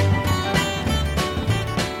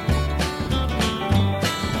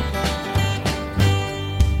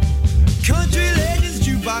 Country Legends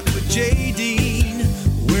Jukebox with J. Dean,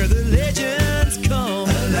 where the legends come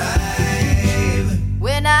alive.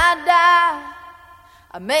 When I die,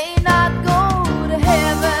 I may not go to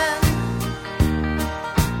heaven.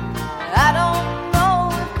 I don't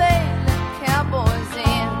know if they let cowboys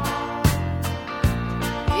in.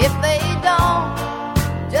 If they don't,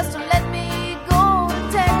 just let me go to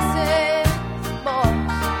Texas, boys.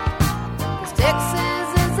 'Cause Texas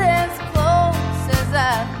is as close as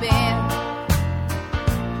I've been.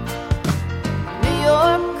 New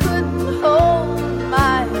York couldn't hold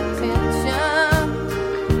my attention.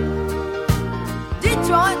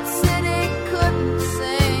 Detroit City couldn't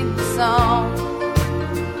sing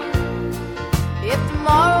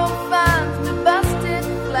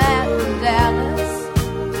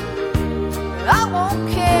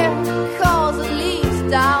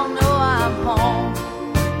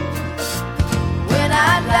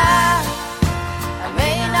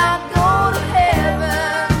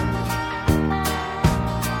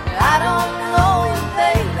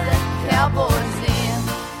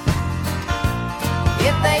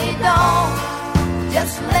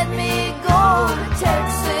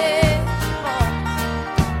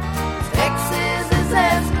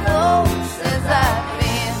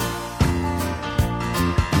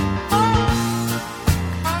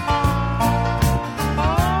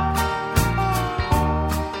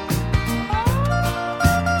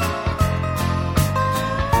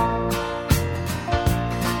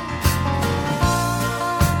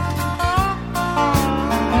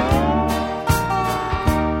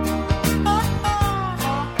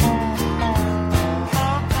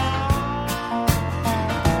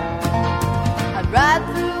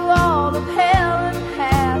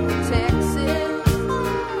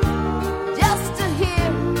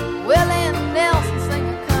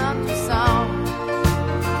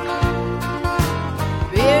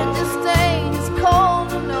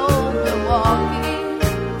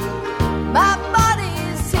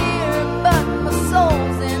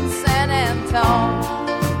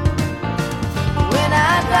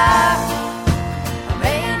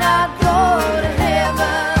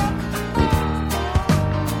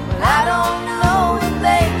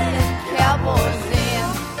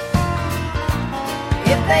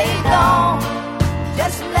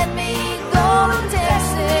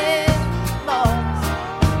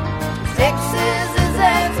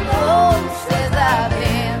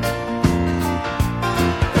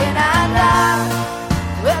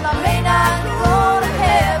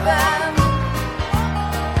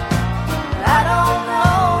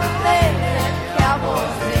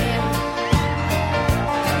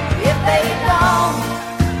they don't,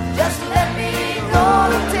 just let me go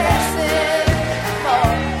to Texas. For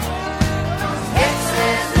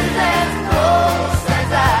Texas is as close as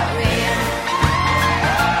I've been.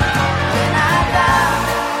 When I die,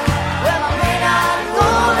 well, I may not go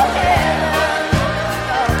to heaven.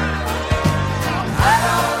 I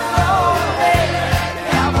don't know where the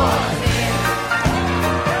cowboys in.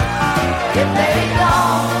 If they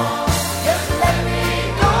don't, just let me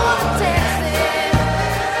go to Texas.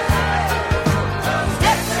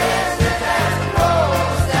 Texas is as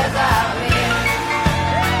close as I've been.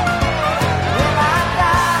 When I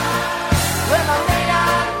die, well, I may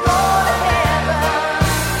not go to heaven.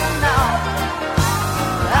 No,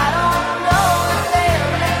 I don't know if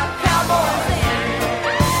they'll let the cowboys in.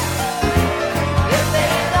 If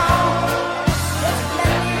they don't, just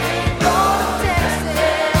let me go to Texas.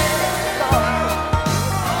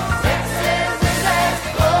 Texas is as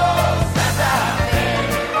close as I've been.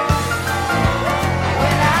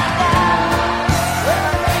 When I die, well,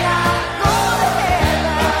 I may not go to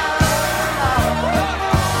heaven. No,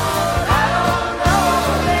 I don't know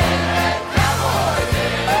if they let cowboys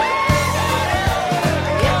in.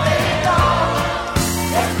 If they don't,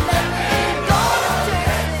 just let me go to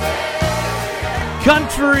Texas.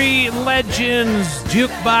 Country Legends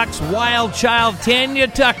Jukebox Wild Child Tanya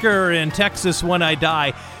Tucker in Texas When I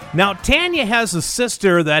Die. Now, Tanya has a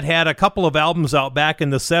sister that had a couple of albums out back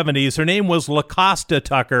in the 70s. Her name was LaCosta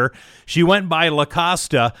Tucker. She went by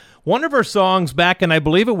LaCosta. One of her songs back in, I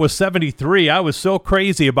believe it was 73, I was so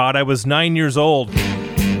crazy about. I was 9 years old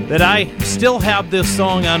that I still have this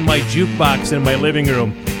song on my jukebox in my living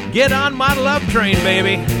room. Get on my love train,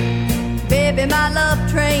 baby. Baby, my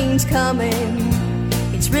love train's coming.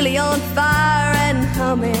 It's really on fire and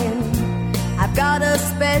humming. I've got a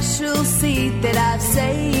special seat that I've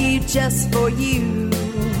saved just for you.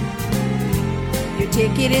 Your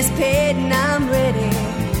ticket is paid and I'm ready.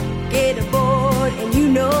 Get aboard and you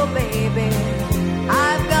know, baby,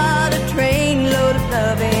 I've got a train load of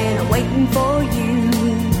loving waiting for you.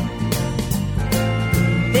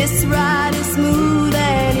 This ride is smooth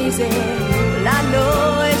and easy. Well, I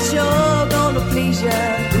know it's sure gonna please you.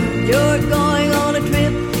 You're going on a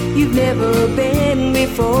trip you've never been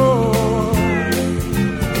before.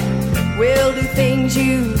 We'll do things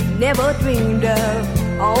you've never dreamed of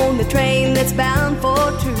on the train that's bound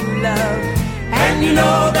for true love. And you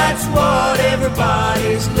know that's what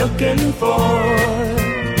everybody's looking for.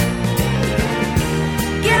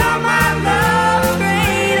 Get on my love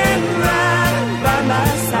train and ride by my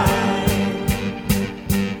side.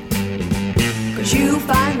 'Cause you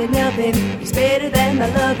find that nothing is better than my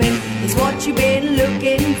loving. It's what you've been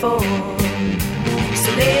looking for.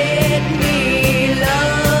 So let me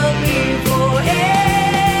love you forever.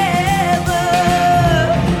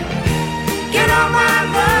 Get on my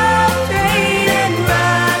love train and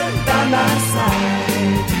ride by my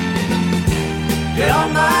side. Get on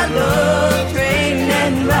my love train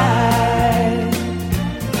and ride.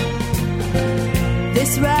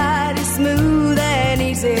 This ride is smooth and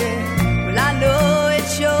easy. Well, I know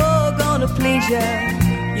it's sure gonna please you.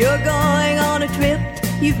 You're going on a trip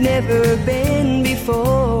you've never been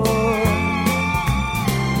before.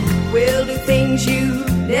 We'll do things you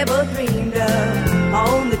never dreamed of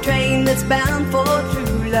on the train that's bound for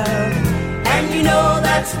true love. And you know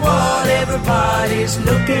that's what everybody's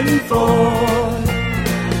looking for.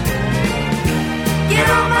 Get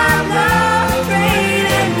on my love train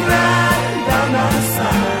and ride by my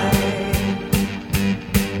side.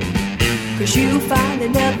 'Cause you find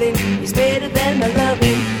that nothing is better than my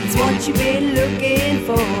loving. It's what you've been looking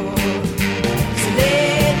for. So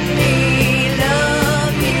let me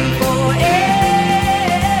love you forever.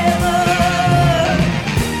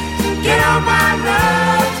 Get on my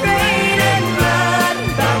love train and ride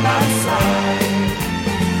by my side.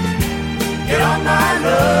 Get on my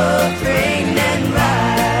love train and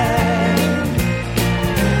ride.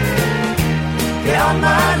 Get on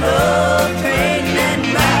my love train and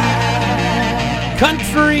ride.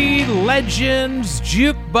 Country Legends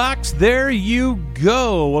Jukebox, there you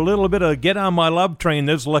go. A little bit of Get on My Love Train.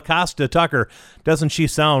 There's LaCosta Tucker. Doesn't she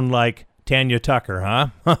sound like Tanya Tucker, huh?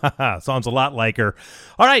 Sounds a lot like her.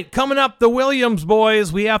 All right, coming up, the Williams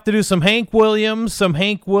boys. We have to do some Hank Williams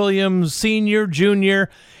Sr., Jr.,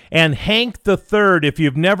 and Hank the Third. If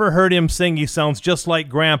you've never heard him sing, he sounds just like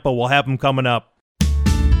Grandpa. We'll have him coming up.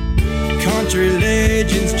 Country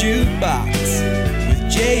Legends Jukebox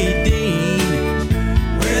with J. Dean,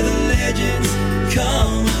 where the legends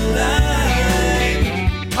come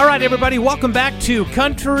alive. All right, everybody, welcome back to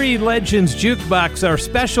Country Legends Jukebox, our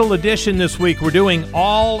special edition this week. We're doing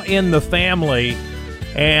All in the Family.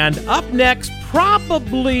 And up next,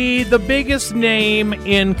 probably the biggest name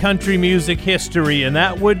in country music history, and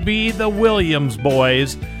that would be the Williams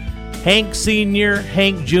boys, Hank Sr.,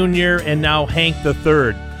 Hank Jr., and now Hank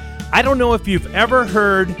III. I don't know if you've ever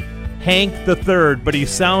heard Hank III, but he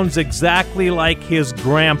sounds exactly like his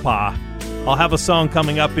grandpa. I'll have a song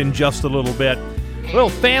coming up in just a little bit. Little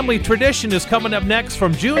family tradition is coming up next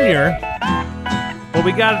from Junior. But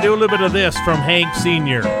we got to do a little bit of this from Hank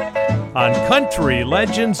Sr. on Country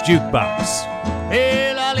Legends Jukebox.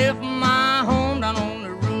 Well, I left my home down on the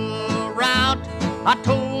rural route. I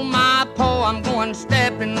told my pa I'm going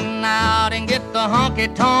stepping out and get the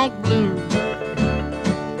honky-tonk blues.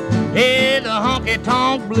 Hey, the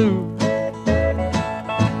honky-tonk blues.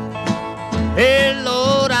 Hey,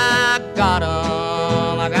 Lord, I got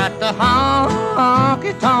 'em. I got the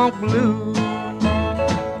honky-tonk blues.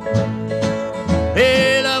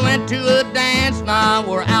 Well, I went to a dance and I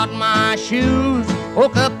wore out my shoes.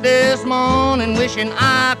 Woke up this morning wishing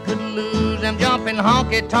I could lose them jumping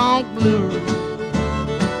honky-tonk blues.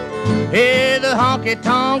 Hey, the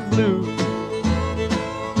honky-tonk blues.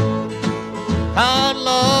 Oh,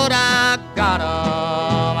 Lord, I got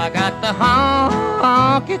 'em. I got the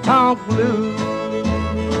honky-tonk blues.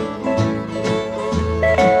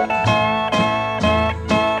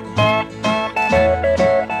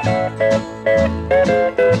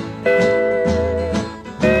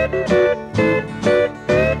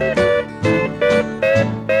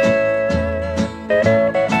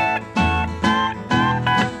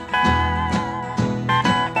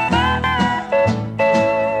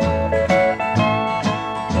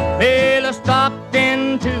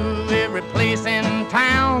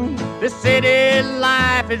 City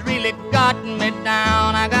life has really gotten me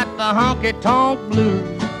down. I got the honky-tonk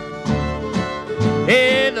blues.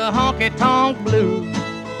 Hey, the honky-tonk blues.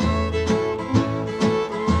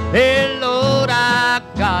 Hey, Lord, I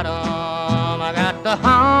got 'em. I got the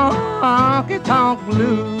honky-tonk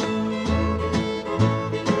blues.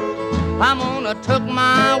 I'm gonna tuck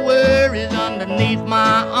my worries underneath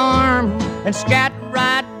my arm and scat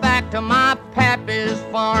right back to my pappy's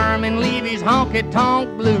farm and leave his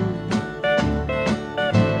honky-tonk blues.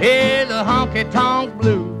 Hey, the honky-tonk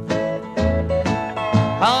blues.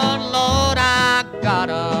 Oh, Lord, I got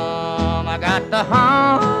 'em. I got the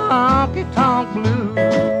honky-tonk blues.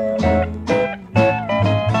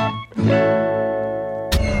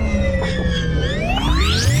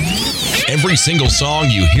 Every single song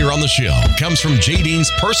you hear on the show comes from J. Dean's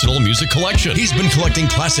personal music collection. He's been collecting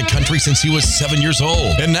classic country since he was 7 years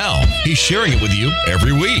old, and now he's sharing it with you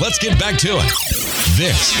every week. Let's get back to it.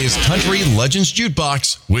 This is Country Legends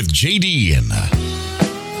Jukebox with J. Dean.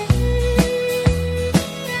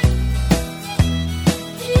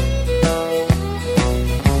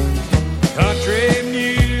 Country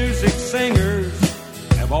music singers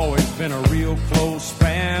have always been a real close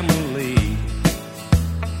family.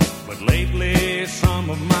 But lately, some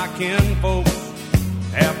of my kinfolks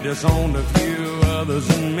have disowned a few others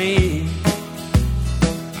than me.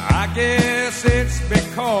 I guess it's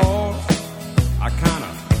because I kind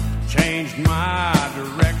of changed my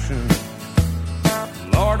direction.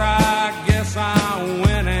 Lord, I guess I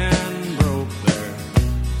went and broke their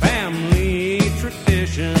family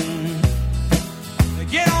tradition. They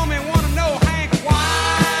get on me, want to know, Hank,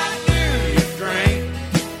 why do you drink?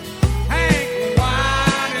 Hank,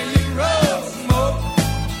 why do you roll smoke?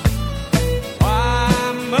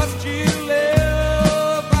 Why must you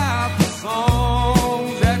live out the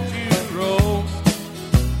songs that you wrote?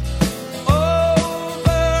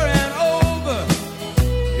 Over and over,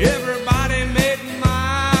 everybody made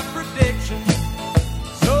my prediction.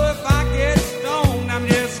 So if I get stoned, I'm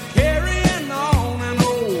just carrying on an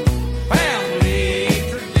old family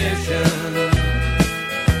tradition.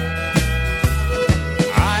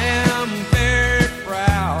 I am very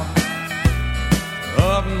proud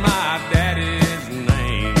of my daddy's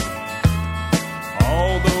name.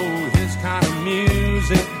 Although his kind of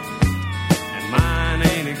music and mine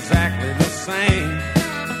ain't exactly the same.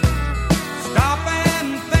 Stop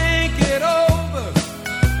and think it over.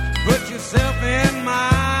 Put yourself in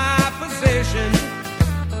my position.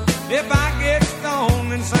 If I get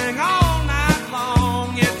stoned and sing all night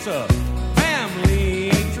long, it's a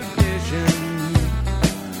family tradition.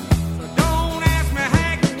 So don't ask me,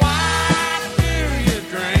 Hank, why do you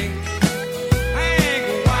drink? Hank,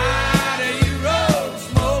 why do you roll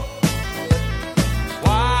smoke?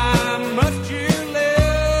 Why must you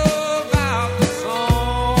live out the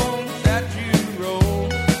songs that you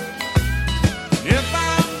wrote? If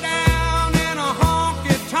I'm down in a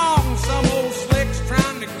honky-tonk, some old slick's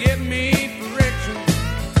trying to get me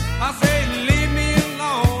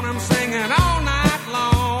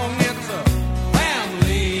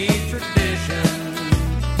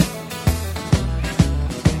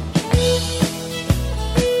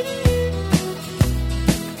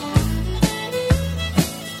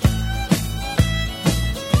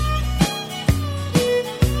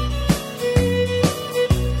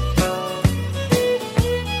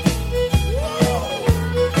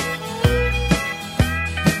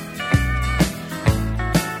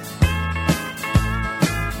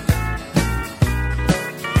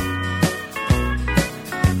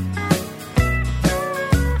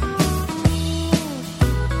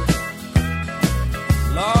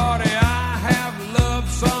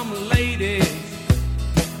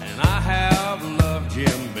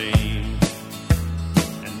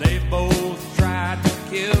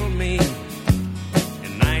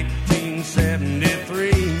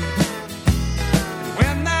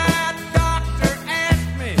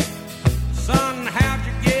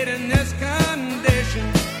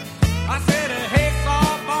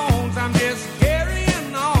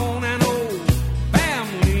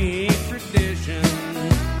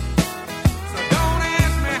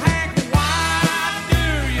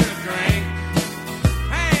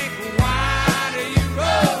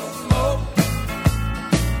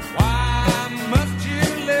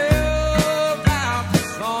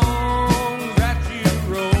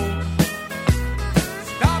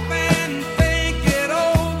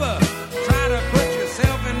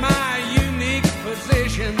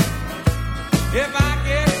If I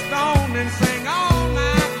get stoned and sing all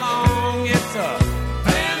night long, it's a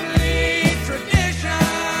family tradition.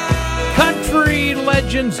 Country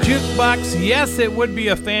Legends Jukebox. Yes, it would be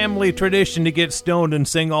a family tradition to get stoned and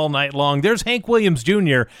sing all night long. There's Hank Williams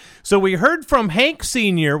Jr. So we heard from Hank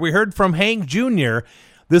Sr., we heard from Hank Jr.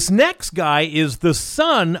 This next guy is the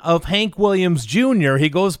son of Hank Williams Jr. He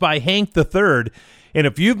goes by Hank III. And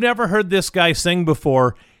if you've never heard this guy sing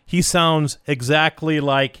before, he sounds exactly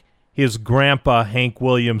like his grandpa, Hank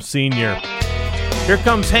Williams Sr. Here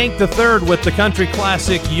comes Hank III with the country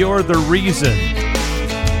classic, You're the Reason.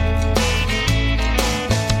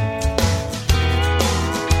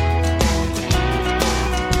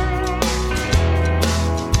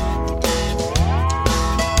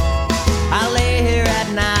 I lay here at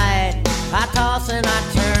night, I toss and I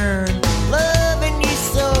turn, loving you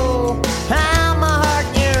so, how my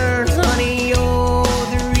heart yearns. Honey, you're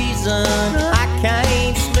the reason I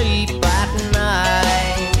can't sleep at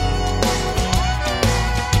night.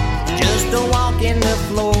 Just a walk in the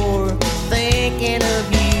floor, thinking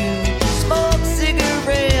of you, smoke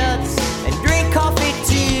cigarettes and drink coffee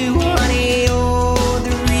too. Honey, you're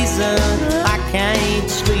the reason I can't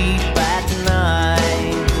sleep at night.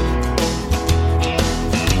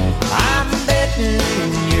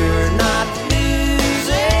 You're not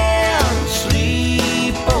losing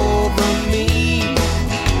sleep over me.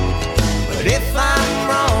 But if I'm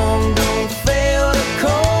wrong, don't fail to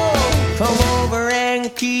call. Come over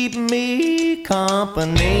and keep me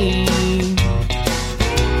company.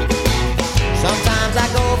 Sometimes I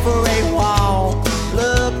go for a walk,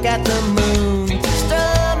 look at the moon,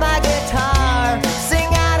 strum my guitar, sing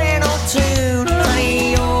out an old tune.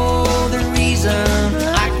 Honey, you're the reason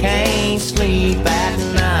I can't sleep at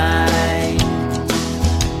night.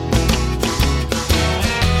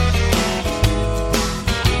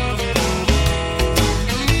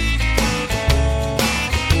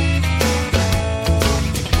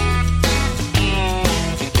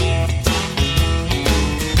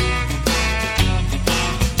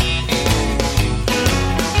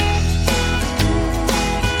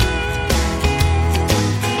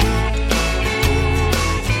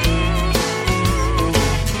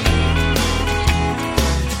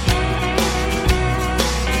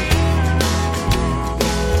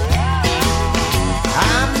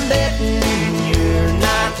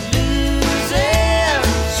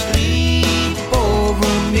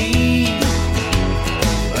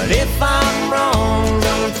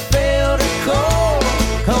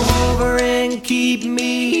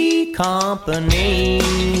 Company.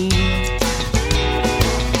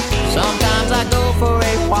 Sometimes I go for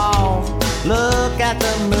a walk, look at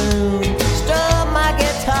the moon, strum my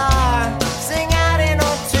guitar, sing out an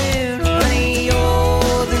old tune. Honey,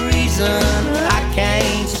 you're the reason I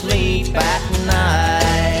can't sleep at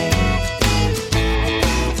night.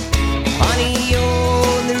 Honey,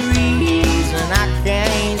 you're the reason I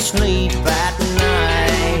can't sleep at night.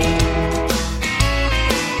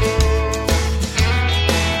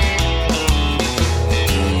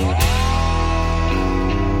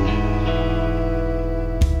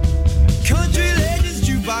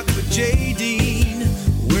 J. Dean,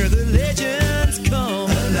 where the legends come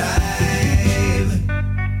alive.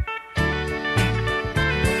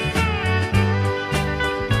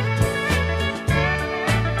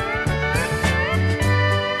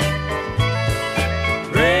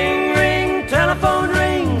 Ring, ring, telephone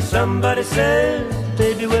ring. Somebody says,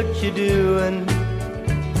 baby, what you doing?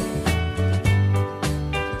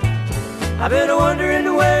 I've been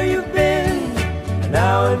wondering where you've been.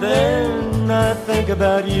 Now and then I think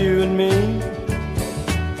about you and me.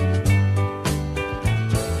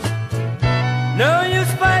 No use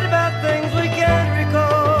fight about things we can't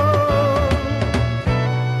recall.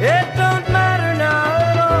 It don't matter now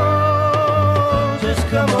at all. Just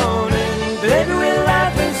come on in, baby, we'll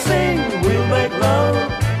laugh and sing. We'll make love,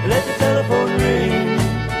 let the telephone ring.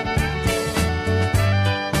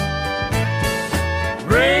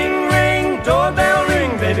 Ring, ring, doorbell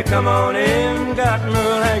ring, baby, come on in. Got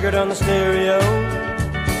Merle Haggard on the stereo.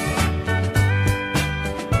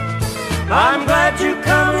 I'm glad you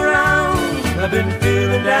come around. I've been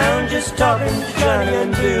feeling down, just talking to Johnny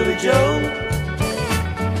and Billy Joe.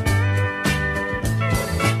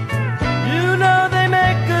 You know they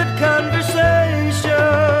make good conversation.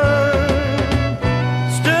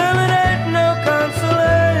 Still it ain't no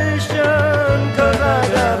consolation, 'cause I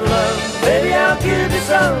got love. Baby, I'll give you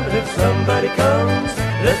some, but if somebody comes,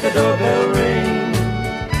 let the doorbell ring.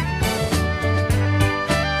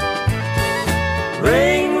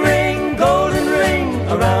 Ring, ring, golden ring,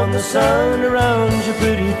 around the sun, around your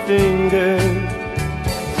pretty finger.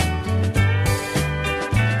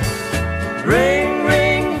 Ring,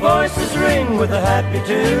 sing with a happy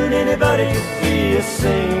tune. Anybody could be a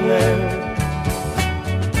singer.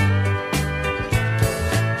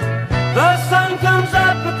 The sun comes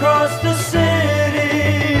up across the city.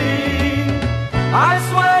 I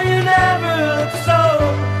swear you never looked so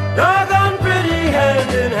doggone pretty.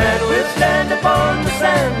 Hand in hand we'll stand upon the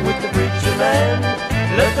sand with the preacher man.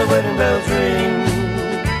 Let the wedding bells ring.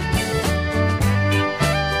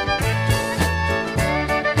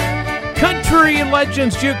 Country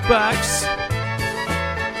Legends Jukebox.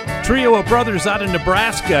 Trio of brothers out of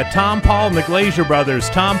Nebraska. Tom, Paul, and the Glazier brothers.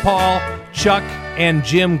 Tom, Paul, Chuck, and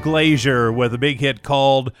Jim Glazier with a big hit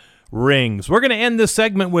called Rings. We're going to end this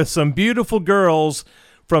segment with some beautiful girls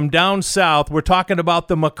from down south. We're talking about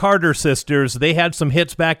the McCarter sisters. They had some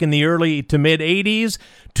hits back in the early to mid-'80s,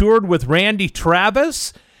 toured with Randy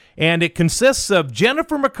Travis, and it consists of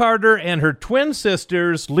Jennifer McCarter and her twin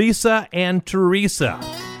sisters, Lisa and Teresa.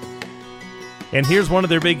 And here's one of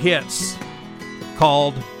their big hits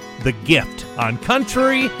called The Gift on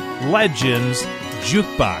Country Legends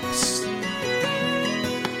Jukebox.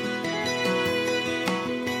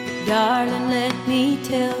 Darling, let me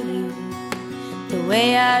tell you the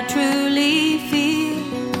way I truly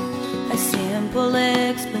feel. A simple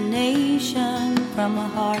explanation from a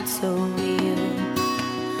heart so real.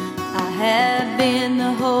 I have been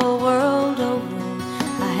the whole world over.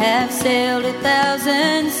 I have sailed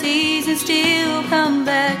 1,000 seas and still come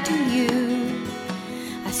back to you.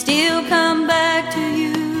 I still come back to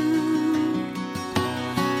you.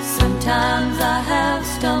 Sometimes I have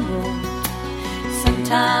stumbled.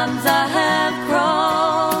 Sometimes I have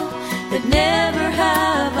crawled, but never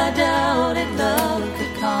have I doubted love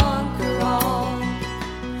could conquer all.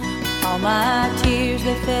 All my tears,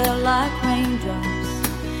 they fell like raindrops.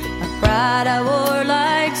 My pride I wore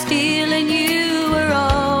like steel, and you were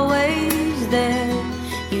always there.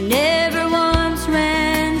 You never once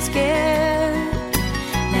ran scared.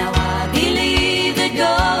 Now I believe that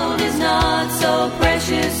gold is not so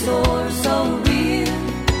precious or so real.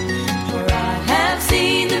 I've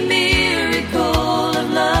seen the miracle of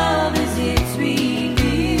love as it's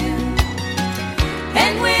revealed.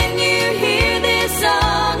 And when you hear this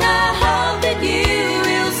song, I hope that you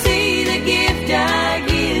will see the gift I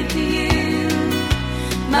give to you.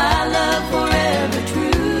 My love forever true.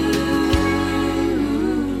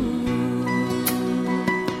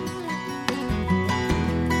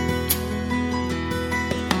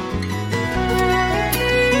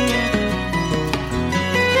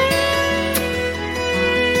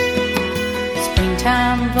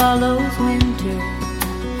 Time follows winter,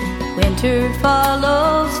 winter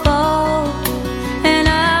follows fall, and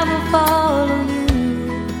I will follow you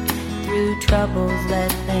through troubles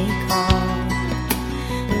that may call.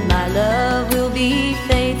 My love will be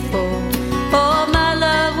faithful, oh my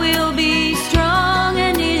love will be strong,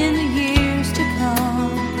 and in the years to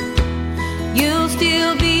come, you'll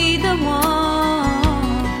still be the one.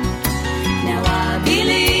 Now I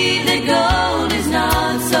believe that gold is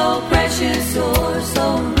not so precious or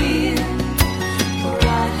so real, for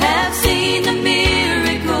I have seen the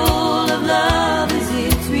miracle of love as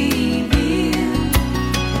it's revealed.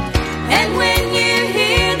 And when you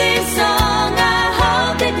hear this song, I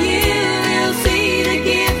hope that you will see the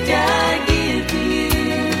gift I give to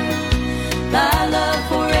you. My love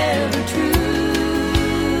forever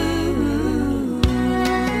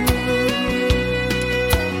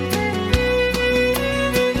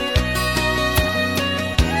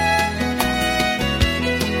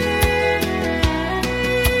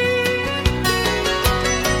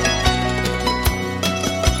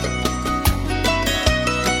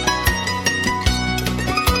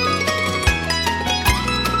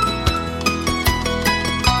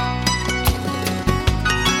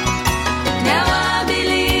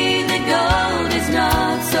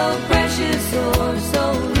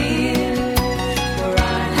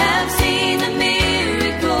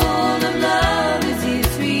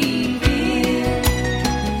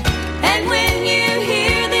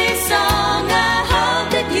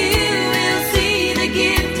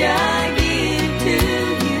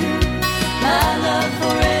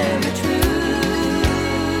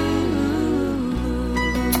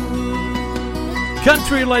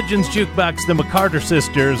Country Legends Jukebox, the McCarter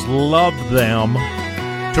sisters, love them.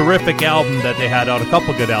 Terrific album that they had out, a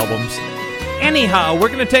couple good albums. Anyhow, we're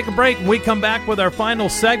going to take a break and we come back with our final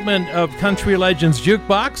segment of Country Legends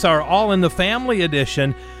Jukebox, our All in the Family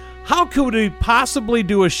edition. How could we possibly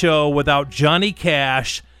do a show without Johnny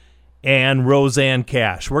Cash and Roseanne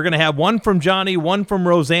Cash? We're going to have one from Johnny, one from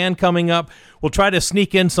Roseanne coming up. we'll try to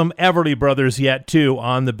sneak in some Everly Brothers yet, too,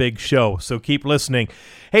 on the big show. So keep listening.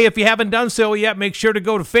 Hey, if you haven't done so yet, make sure to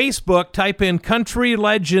go to Facebook, type in Country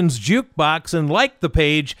Legends Jukebox, and like the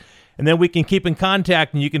page, and then we can keep in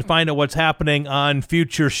contact, and you can find out what's happening on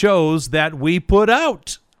future shows that we put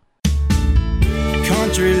out.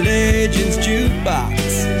 Country Legends Jukebox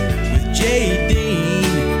with J. Dean,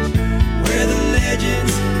 where the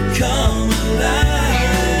legends come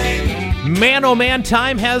alive. Man, oh man,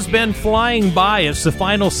 time has been flying by. It's the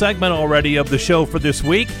final segment already of the show for this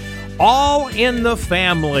week. All in the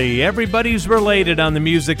family. Everybody's related on the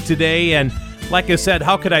music today, and like I said,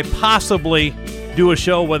 how could I possibly do a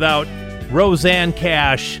show without Roseanne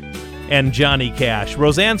Cash and Johnny Cash?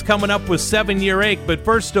 Roseanne's coming up with 7-Year Ache, but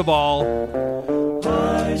first of all,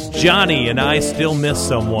 Johnny and I Still Miss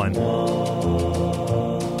Someone.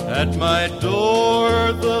 At my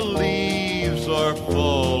door the leaves are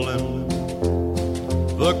falling,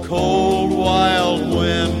 the cold wild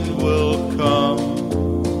wind will come.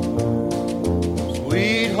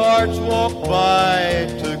 Sweethearts walk by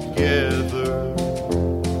together,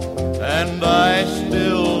 and I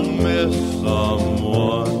still miss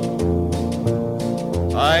someone.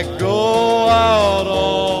 I go out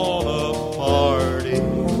on a party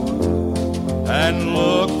and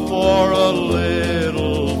look for a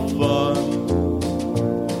little fun,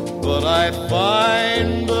 but I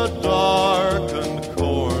find a darkened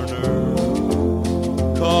corner,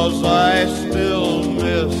 'cause I still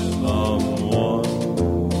miss someone.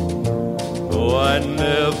 Oh, I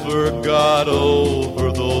never got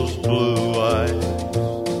over those blue eyes,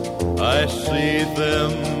 I see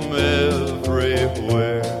them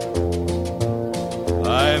everywhere.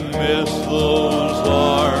 I miss those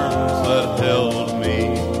arms that held me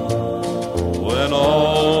when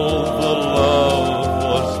all the love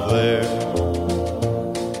was there.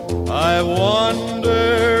 I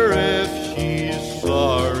wonder if she's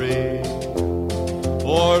sorry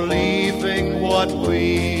for leaving what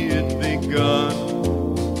we'd begun.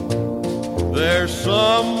 There's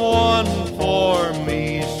someone for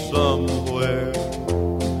me somewhere,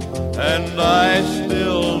 and I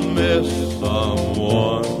still miss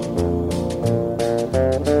someone.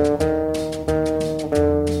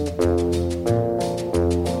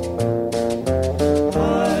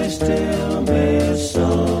 I still miss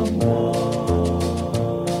someone.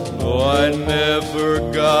 No, I never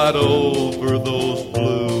got over those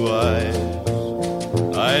blue eyes,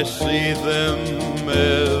 I see them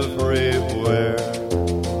everywhere.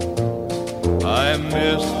 I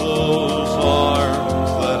miss those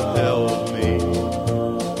arms that held me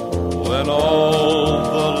when all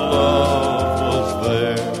the love was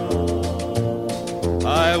there.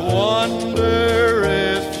 I wonder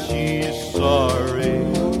if she's sorry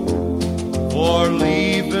for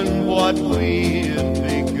leaving what we had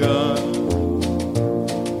begun.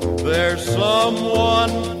 There's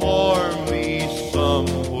someone for me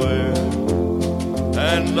somewhere,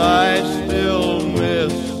 and I still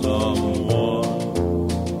miss someone.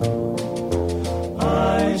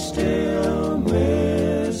 I still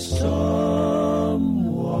miss someone.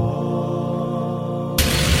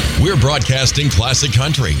 We're broadcasting classic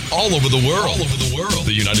country all over the world.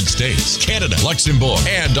 The United States, Canada, Luxembourg,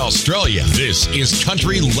 and Australia. This is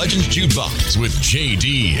Country Legends Jukebox with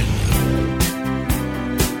J.D.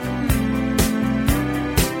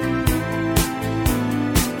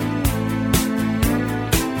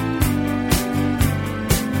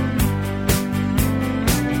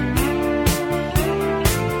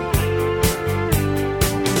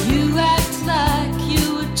 You act like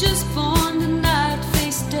you were just born tonight,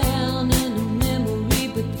 face down in a memory,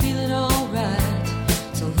 but feeling alright.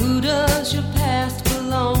 So who does your past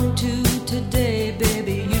belong to today,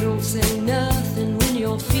 baby? You don't say nothing when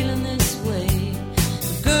you're feeling this way.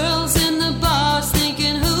 The girls in the bars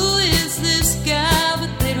thinking, who is this guy?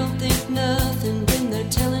 But they don't think nothing when they're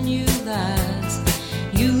telling you lies.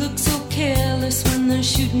 You look so careless when they're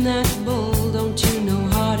shooting that bull. Don't you know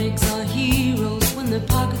heartaches are heroes when their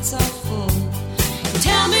pockets are full?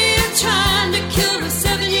 Tell me you're trying to cure a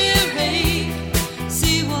 7-year ache.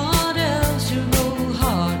 See what else your old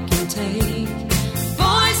heart can take.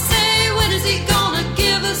 Boys say, when is he gonna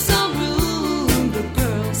give us some room? The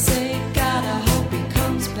girls say, God, I hope he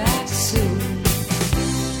comes back soon.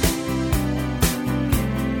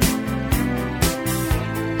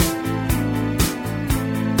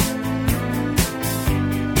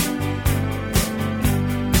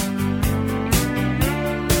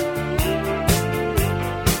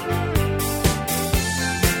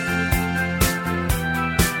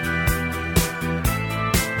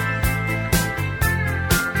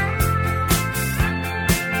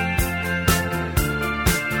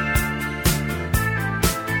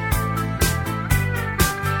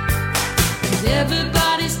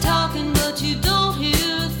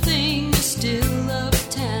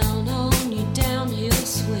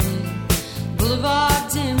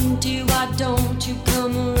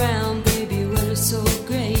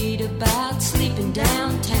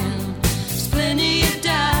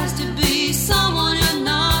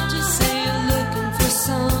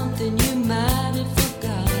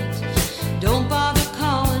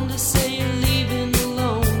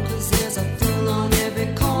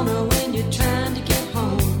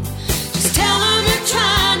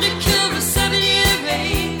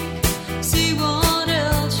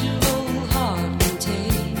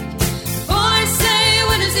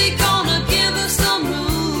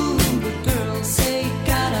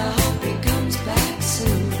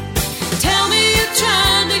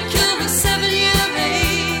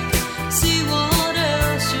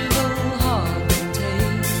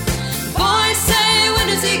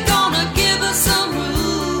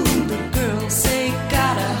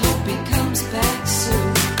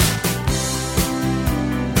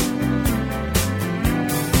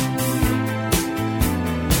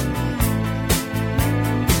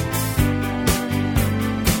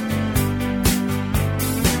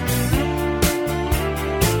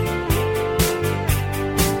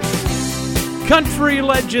 Country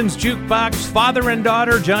Legends Jukebox, father and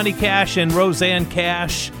daughter, Johnny Cash and Roseanne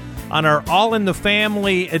Cash, on our All in the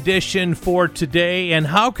Family edition for today. And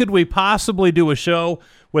how could we possibly do a show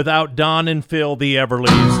without Don and Phil, the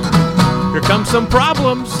Everlys? Here comes some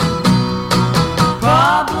problems.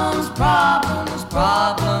 Problems, problems,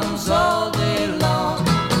 problems all day long.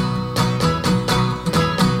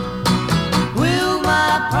 Will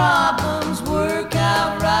my problems work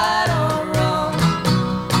out right or wrong?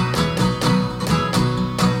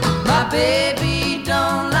 My baby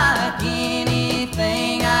don't like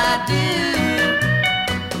anything I do.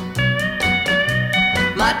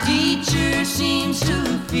 My teacher seems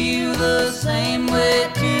to feel the same way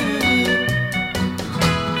too.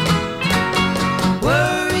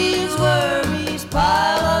 Worries, worries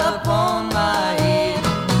pile up on my head.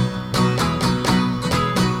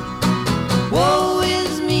 Woe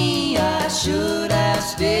is me, I should have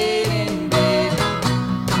stayed in bed.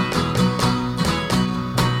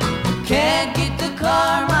 Can't get the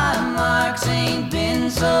car, my marks ain't been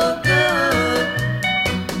so good.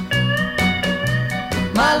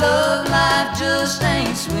 My love life just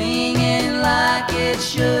ain't swinging like it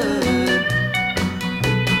should.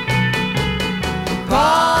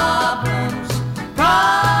 Problems,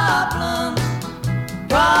 problems,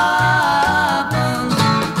 problems.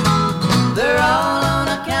 They're all on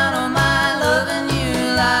account of my loving you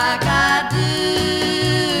like I do.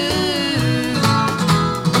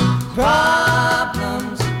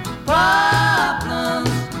 Problems,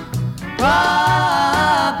 problems,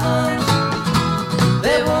 problems.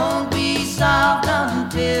 They won't be solved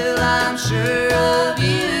until I'm sure of you.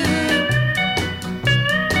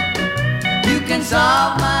 You can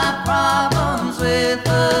solve my problems with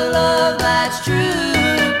a love that's true.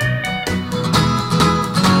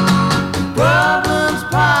 Problems,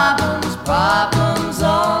 problems, problems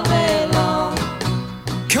all day long.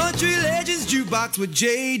 Country Legends Jukebox with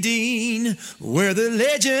J. Dean, where the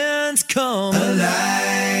legends come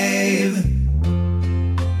alive.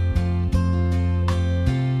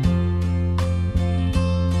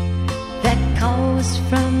 That call was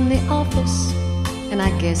from the office, and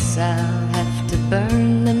I guess I'll have to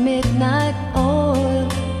burn the midnight oil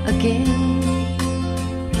again.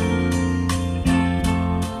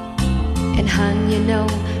 And hon, you know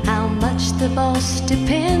how much the boss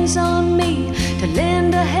depends on me to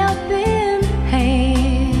lend a helping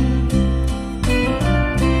hand.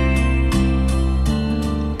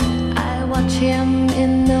 I watch him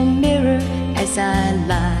in the mirror as I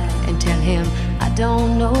lie and tell him I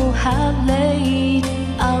don't know how late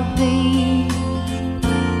I'll be.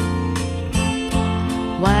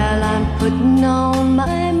 While I'm putting on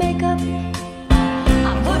my makeup,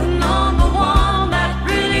 I'm putting on the one that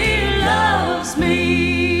really loves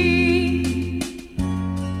me.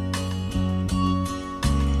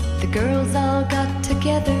 The girls all got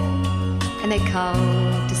together and they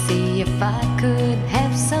called to see if I could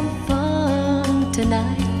have some fun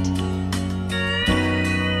tonight.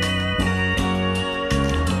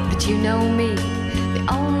 But you know me, the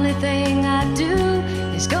only thing I do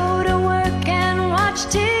is go to work and watch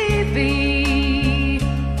TV.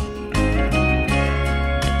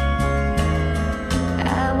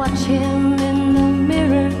 I watch him in the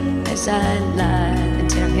mirror as I lie and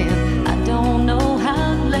tell him I don't know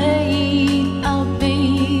how late I'll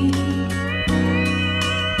be.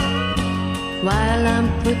 While I'm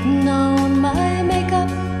putting on my makeup,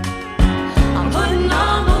 I'm putting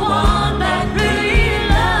on the one that really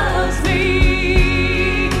loves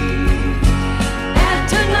me. And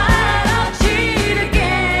tonight I'll cheat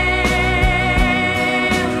again,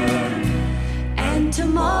 and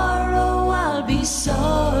tomorrow I'll be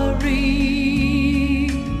sorry.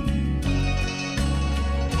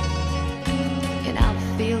 And I'll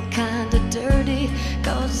feel kinda dirty,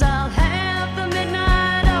 'cause I'll have the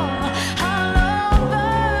midnight oil all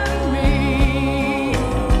over me.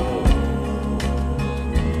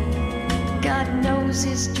 God knows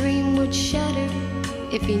his dream would shatter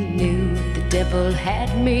if he knew the devil had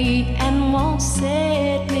me and won't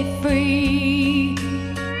set me free.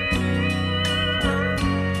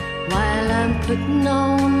 While I'm putting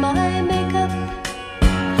on my makeup,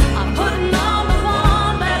 I'm putting on the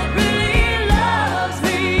one that really loves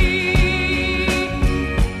me.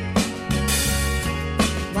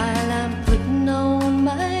 While I'm putting on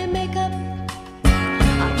my makeup,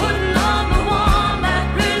 I'm putting on the one that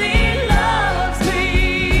really loves me.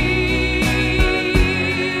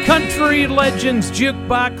 Country Legends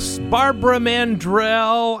Jukebox, Barbara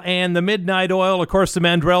Mandrell and the Midnight Oil. Of course, the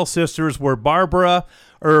Mandrell sisters were Barbara,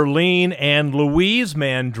 Earlene, and Louise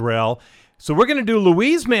Mandrell. So we're going to do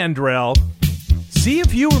Louise Mandrell See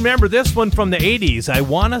if you remember this one from the 80s. I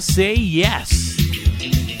want to say yes.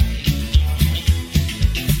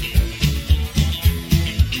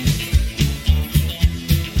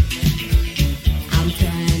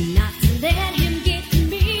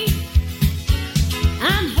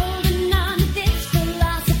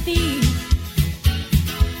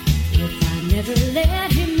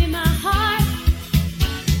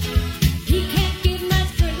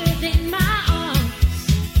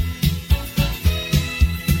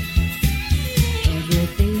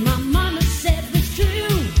 Everything my mama said was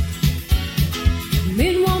true.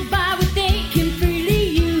 Men won't buy what they can freely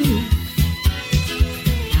use.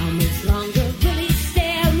 How much longer will he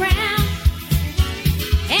stay around?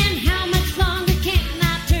 And how much longer can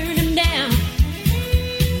I turn him down?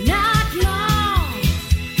 Not long,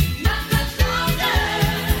 not much longer.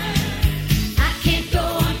 I can't go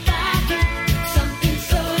on fighting something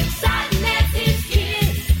so exciting as his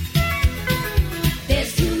kiss.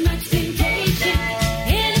 There's too much temptation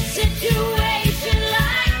in a situation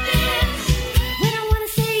like this. When I wanna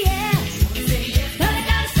say yes, but I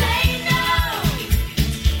gotta say no.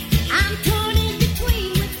 I'm torn in between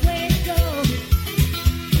which way to go.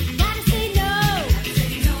 Gotta say no,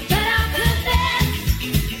 but I'll confess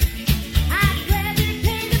I'd rather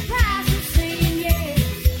pay the price of saying yes.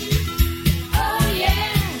 Oh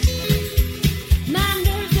yeah, my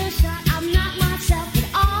nerves are shot. I'm not myself at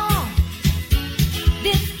all.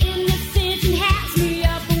 This innocence has me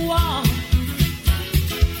up a wall.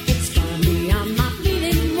 It's gone beyond my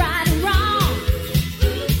feeling right or wrong.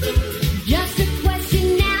 Just a question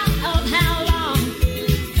now of how long.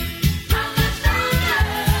 How much longer?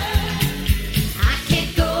 I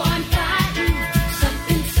can't go on fighting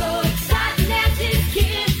something so exciting as his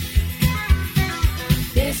kiss.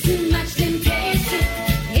 There's too much temptation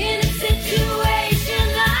in a situation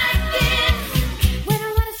like this. When I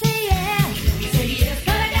wanna say yes,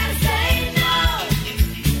 but I gotta say no.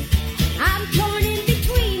 I'm torn in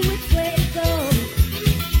between which way to go.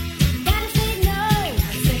 Gotta say no,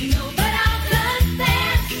 but I'll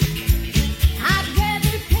confess I'd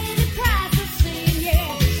rather pay the price of saying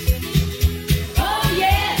yes. Oh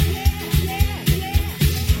yeah,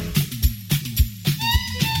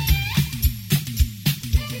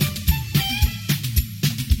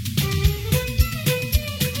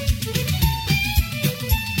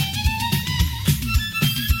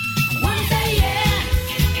 I wanna say yes,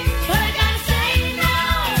 but I gotta say no.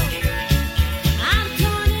 I'm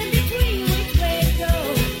torn in between which way to go.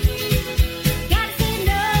 Gotta say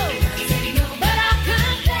no, but I'll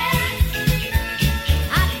confess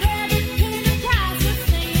I'd rather pay the price of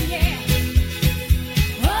saying yes.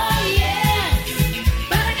 Oh yes,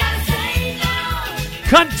 but I gotta say no.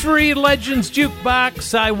 Country Legends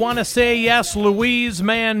Jukebox, I want to say yes, Louise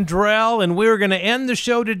Mandrell, and we're going to end the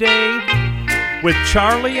show today with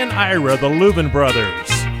Charlie and Ira, the Louvin brothers.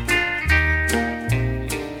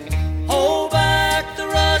 Hold back the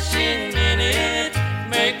rushing minute,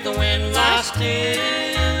 make the wind lie still.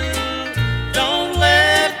 Don't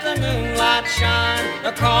let the moonlight shine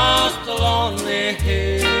across the lonely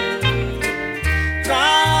hill.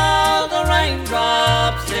 Dry all the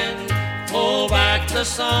raindrops and pull back the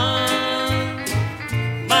sun.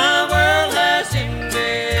 My world has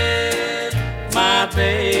ended, my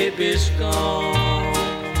baby's gone.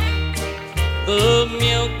 The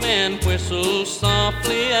milkman whistles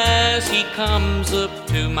softly as he comes up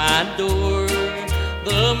to my door.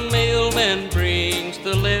 The mailman brings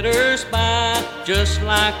the letters by just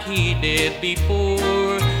like he did before.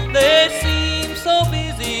 They seem so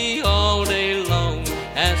busy all day long,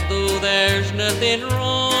 as though there's nothing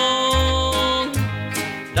wrong.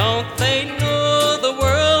 Don't they know the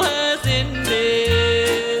world has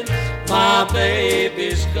ended? My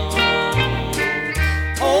baby's gone.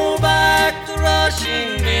 Hold back the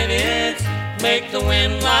rushing minutes, make the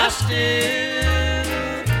wind lie still.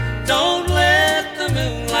 Don't let the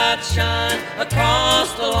moonlight shine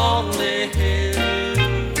across the lonely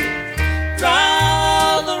hill. Dry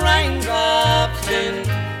all the raindrops and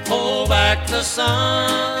hold back the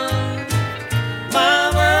sun.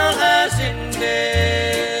 My world has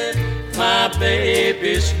ended, my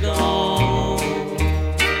baby's gone.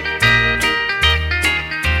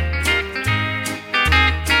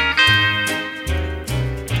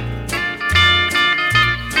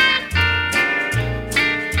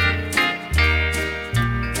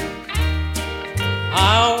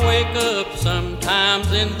 I'll wake up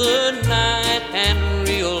sometimes in the night and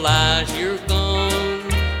realize you're gone.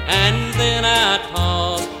 And then I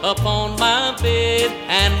toss upon my bed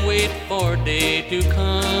and wait for day to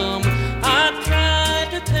come. I try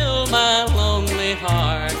to tell my lonely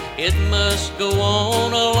heart it must go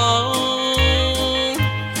on alone.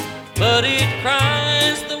 but it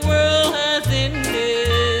cries the world has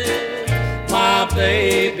ended. My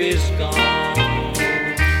baby's gone.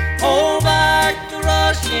 Hold back the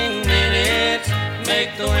rushing minutes,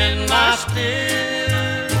 make the wind lie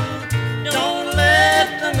still. Don't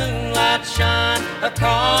let the moonlight shine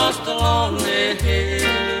across the lonely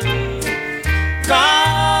hill. Dry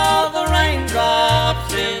all the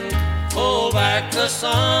raindrops and pull back the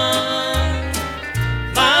sun.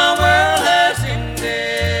 My world has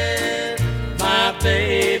ended, my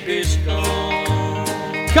baby's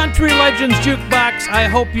gone. Country Legends Jukebox, I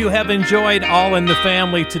hope you have enjoyed All in the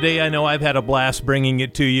Family today. I know I've had a blast bringing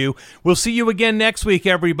it to you. We'll see you again next week,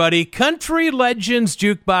 everybody. Country Legends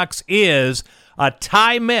Jukebox is a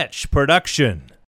Ty Mitch production.